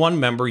Kelby One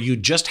member, you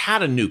just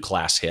had a new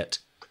class hit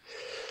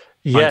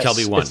on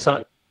Kelby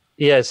One.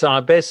 It's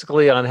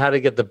basically on how to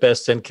get the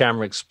best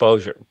in-camera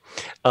exposure.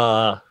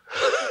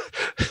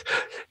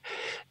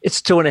 It's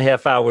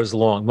 2.5 hours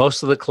long.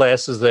 Most of the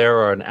classes there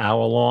are an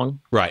hour long.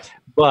 Right.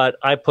 But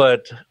I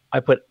put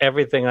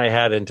everything I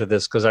had into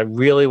this because I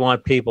really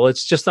want people.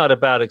 It's just not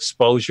about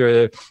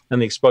exposure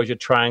and the exposure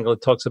triangle.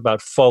 It talks about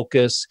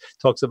focus.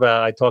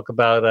 I talk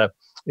about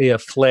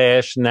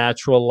flash,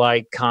 natural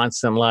light,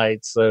 constant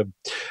lights.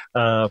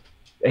 I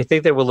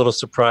think they were a little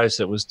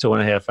surprised it was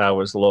 2.5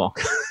 hours long.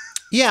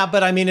 Yeah,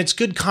 but I mean, it's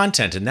good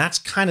content, and that's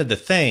kind of the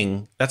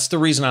thing. That's the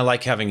reason I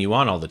like having you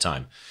on all the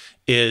time.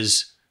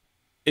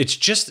 It's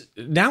just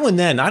now and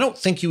then, I don't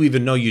think you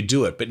even know you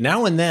do it, but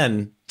now and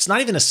then, it's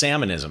not even a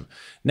Sammonism.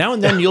 Now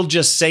and then you'll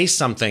just say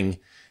something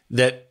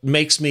that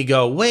makes me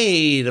go,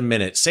 wait a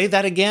minute, say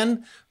that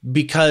again?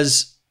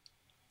 Because,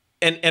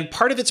 and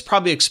part of it's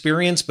probably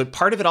experience, but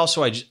part of it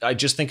also I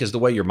just think is the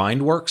way your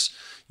mind works.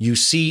 You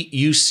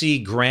see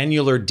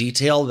granular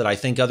detail that I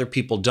think other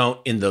people don't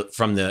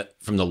from the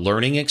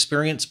learning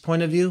experience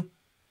point of view.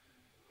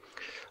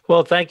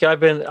 Well, thank you.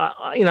 I've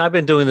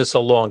been doing this a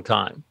long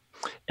time.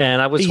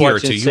 And I was watching a year or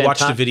two. You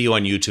watched a video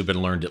on YouTube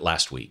and learned it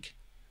last week.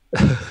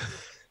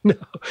 No,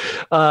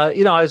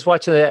 I was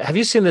watching that. Have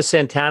you seen the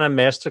Santana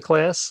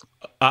Masterclass?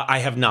 I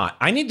have not.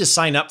 I need to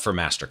sign up for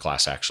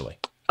Masterclass, actually.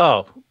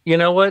 Oh, you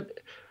know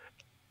what?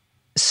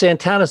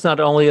 Santana's not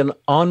only an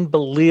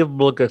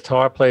unbelievable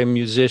guitar player,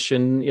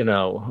 musician,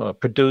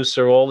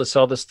 producer, all this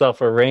other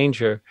stuff,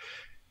 arranger.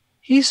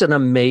 He's an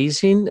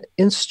amazing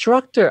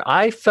instructor.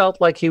 I felt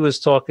like he was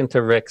talking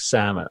to Rick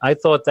Sammon. I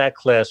thought that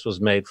class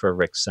was made for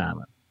Rick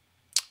Sammon.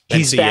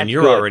 And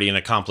you're already an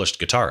accomplished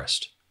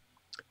guitarist.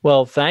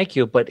 Well, thank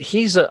you. But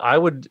I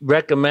would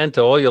recommend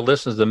to all your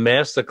listeners, the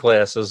master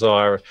classes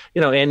are,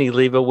 Annie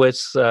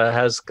Leibovitz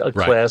has a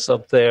class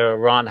up there,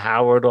 Ron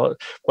Howard, a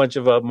bunch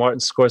of Martin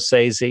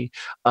Scorsese.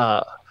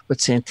 But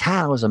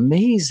Santana was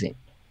amazing.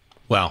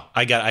 Well,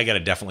 I got to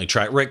definitely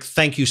try it. Rick,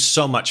 thank you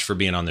so much for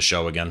being on the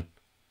show again.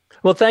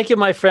 Well, thank you,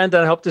 my friend,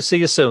 and I hope to see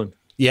you soon.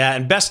 Yeah,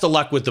 and best of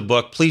luck with the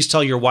book. Please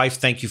tell your wife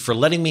thank you for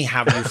letting me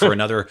have you for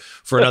another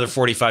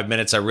 45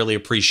 minutes. I really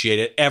appreciate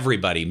it.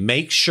 Everybody,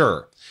 make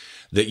sure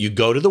that you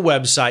go to the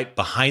website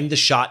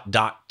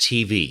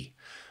behindtheshot.tv.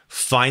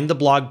 Find the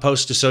blog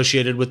post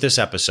associated with this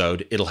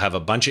episode. It'll have a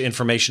bunch of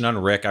information on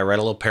Rick. I read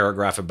a little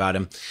paragraph about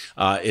him.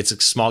 It's a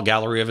small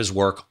gallery of his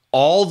work.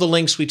 All the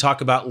links we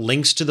talk about,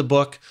 links to the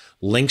book,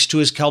 links to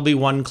his Kelby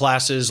One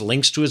classes,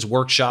 links to his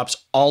workshops,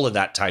 all of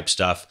that type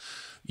stuff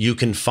you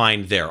can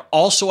find there.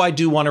 Also, I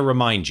do want to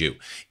remind you,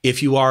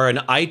 if you are an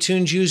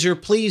iTunes user,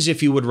 please,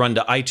 if you would run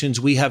to iTunes,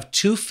 we have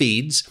two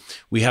feeds.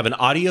 We have an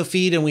audio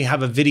feed and we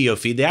have a video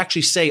feed. They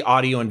actually say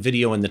audio and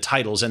video in the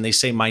titles, and they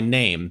say my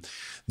name.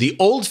 The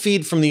old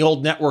feed from the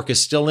old network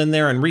is still in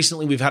there, and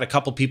recently we've had a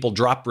couple people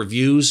drop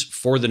reviews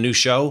for the new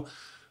show,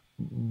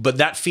 but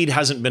that feed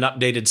hasn't been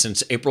updated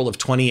since April of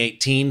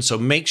 2018. So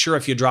make sure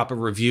if you drop a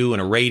review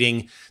and a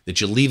rating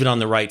that you leave it on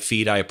the right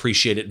feed. I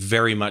appreciate it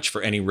very much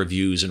for any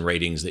reviews and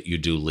ratings that you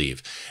do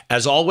leave.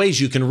 As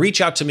always, you can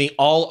reach out to me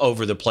all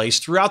over the place.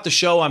 Throughout the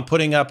show, I'm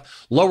putting up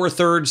lower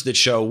thirds that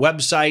show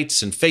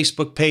websites and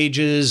Facebook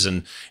pages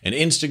and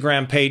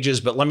Instagram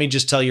pages. But let me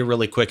just tell you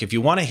really quick, if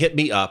you want to hit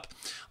me up,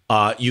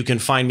 you can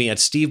find me at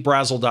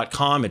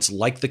stevebrazill.com. It's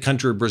like the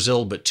country of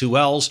Brazil, but 2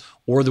 L's,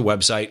 or the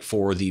website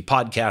for the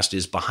podcast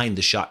is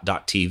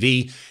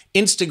behindtheshot.tv.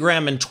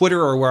 Instagram and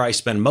Twitter are where I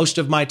spend most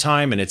of my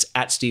time, and it's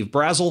at Steve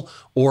Brazill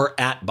or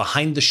at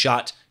Behind the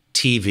Shot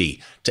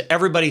TV. To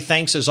everybody,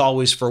 thanks as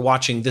always for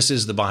watching. This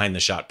is the Behind the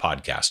Shot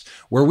podcast,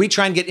 where we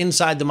try and get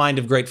inside the mind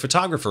of great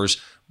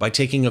photographers by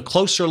taking a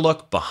closer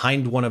look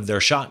behind one of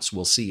their shots.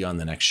 We'll see you on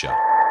the next show.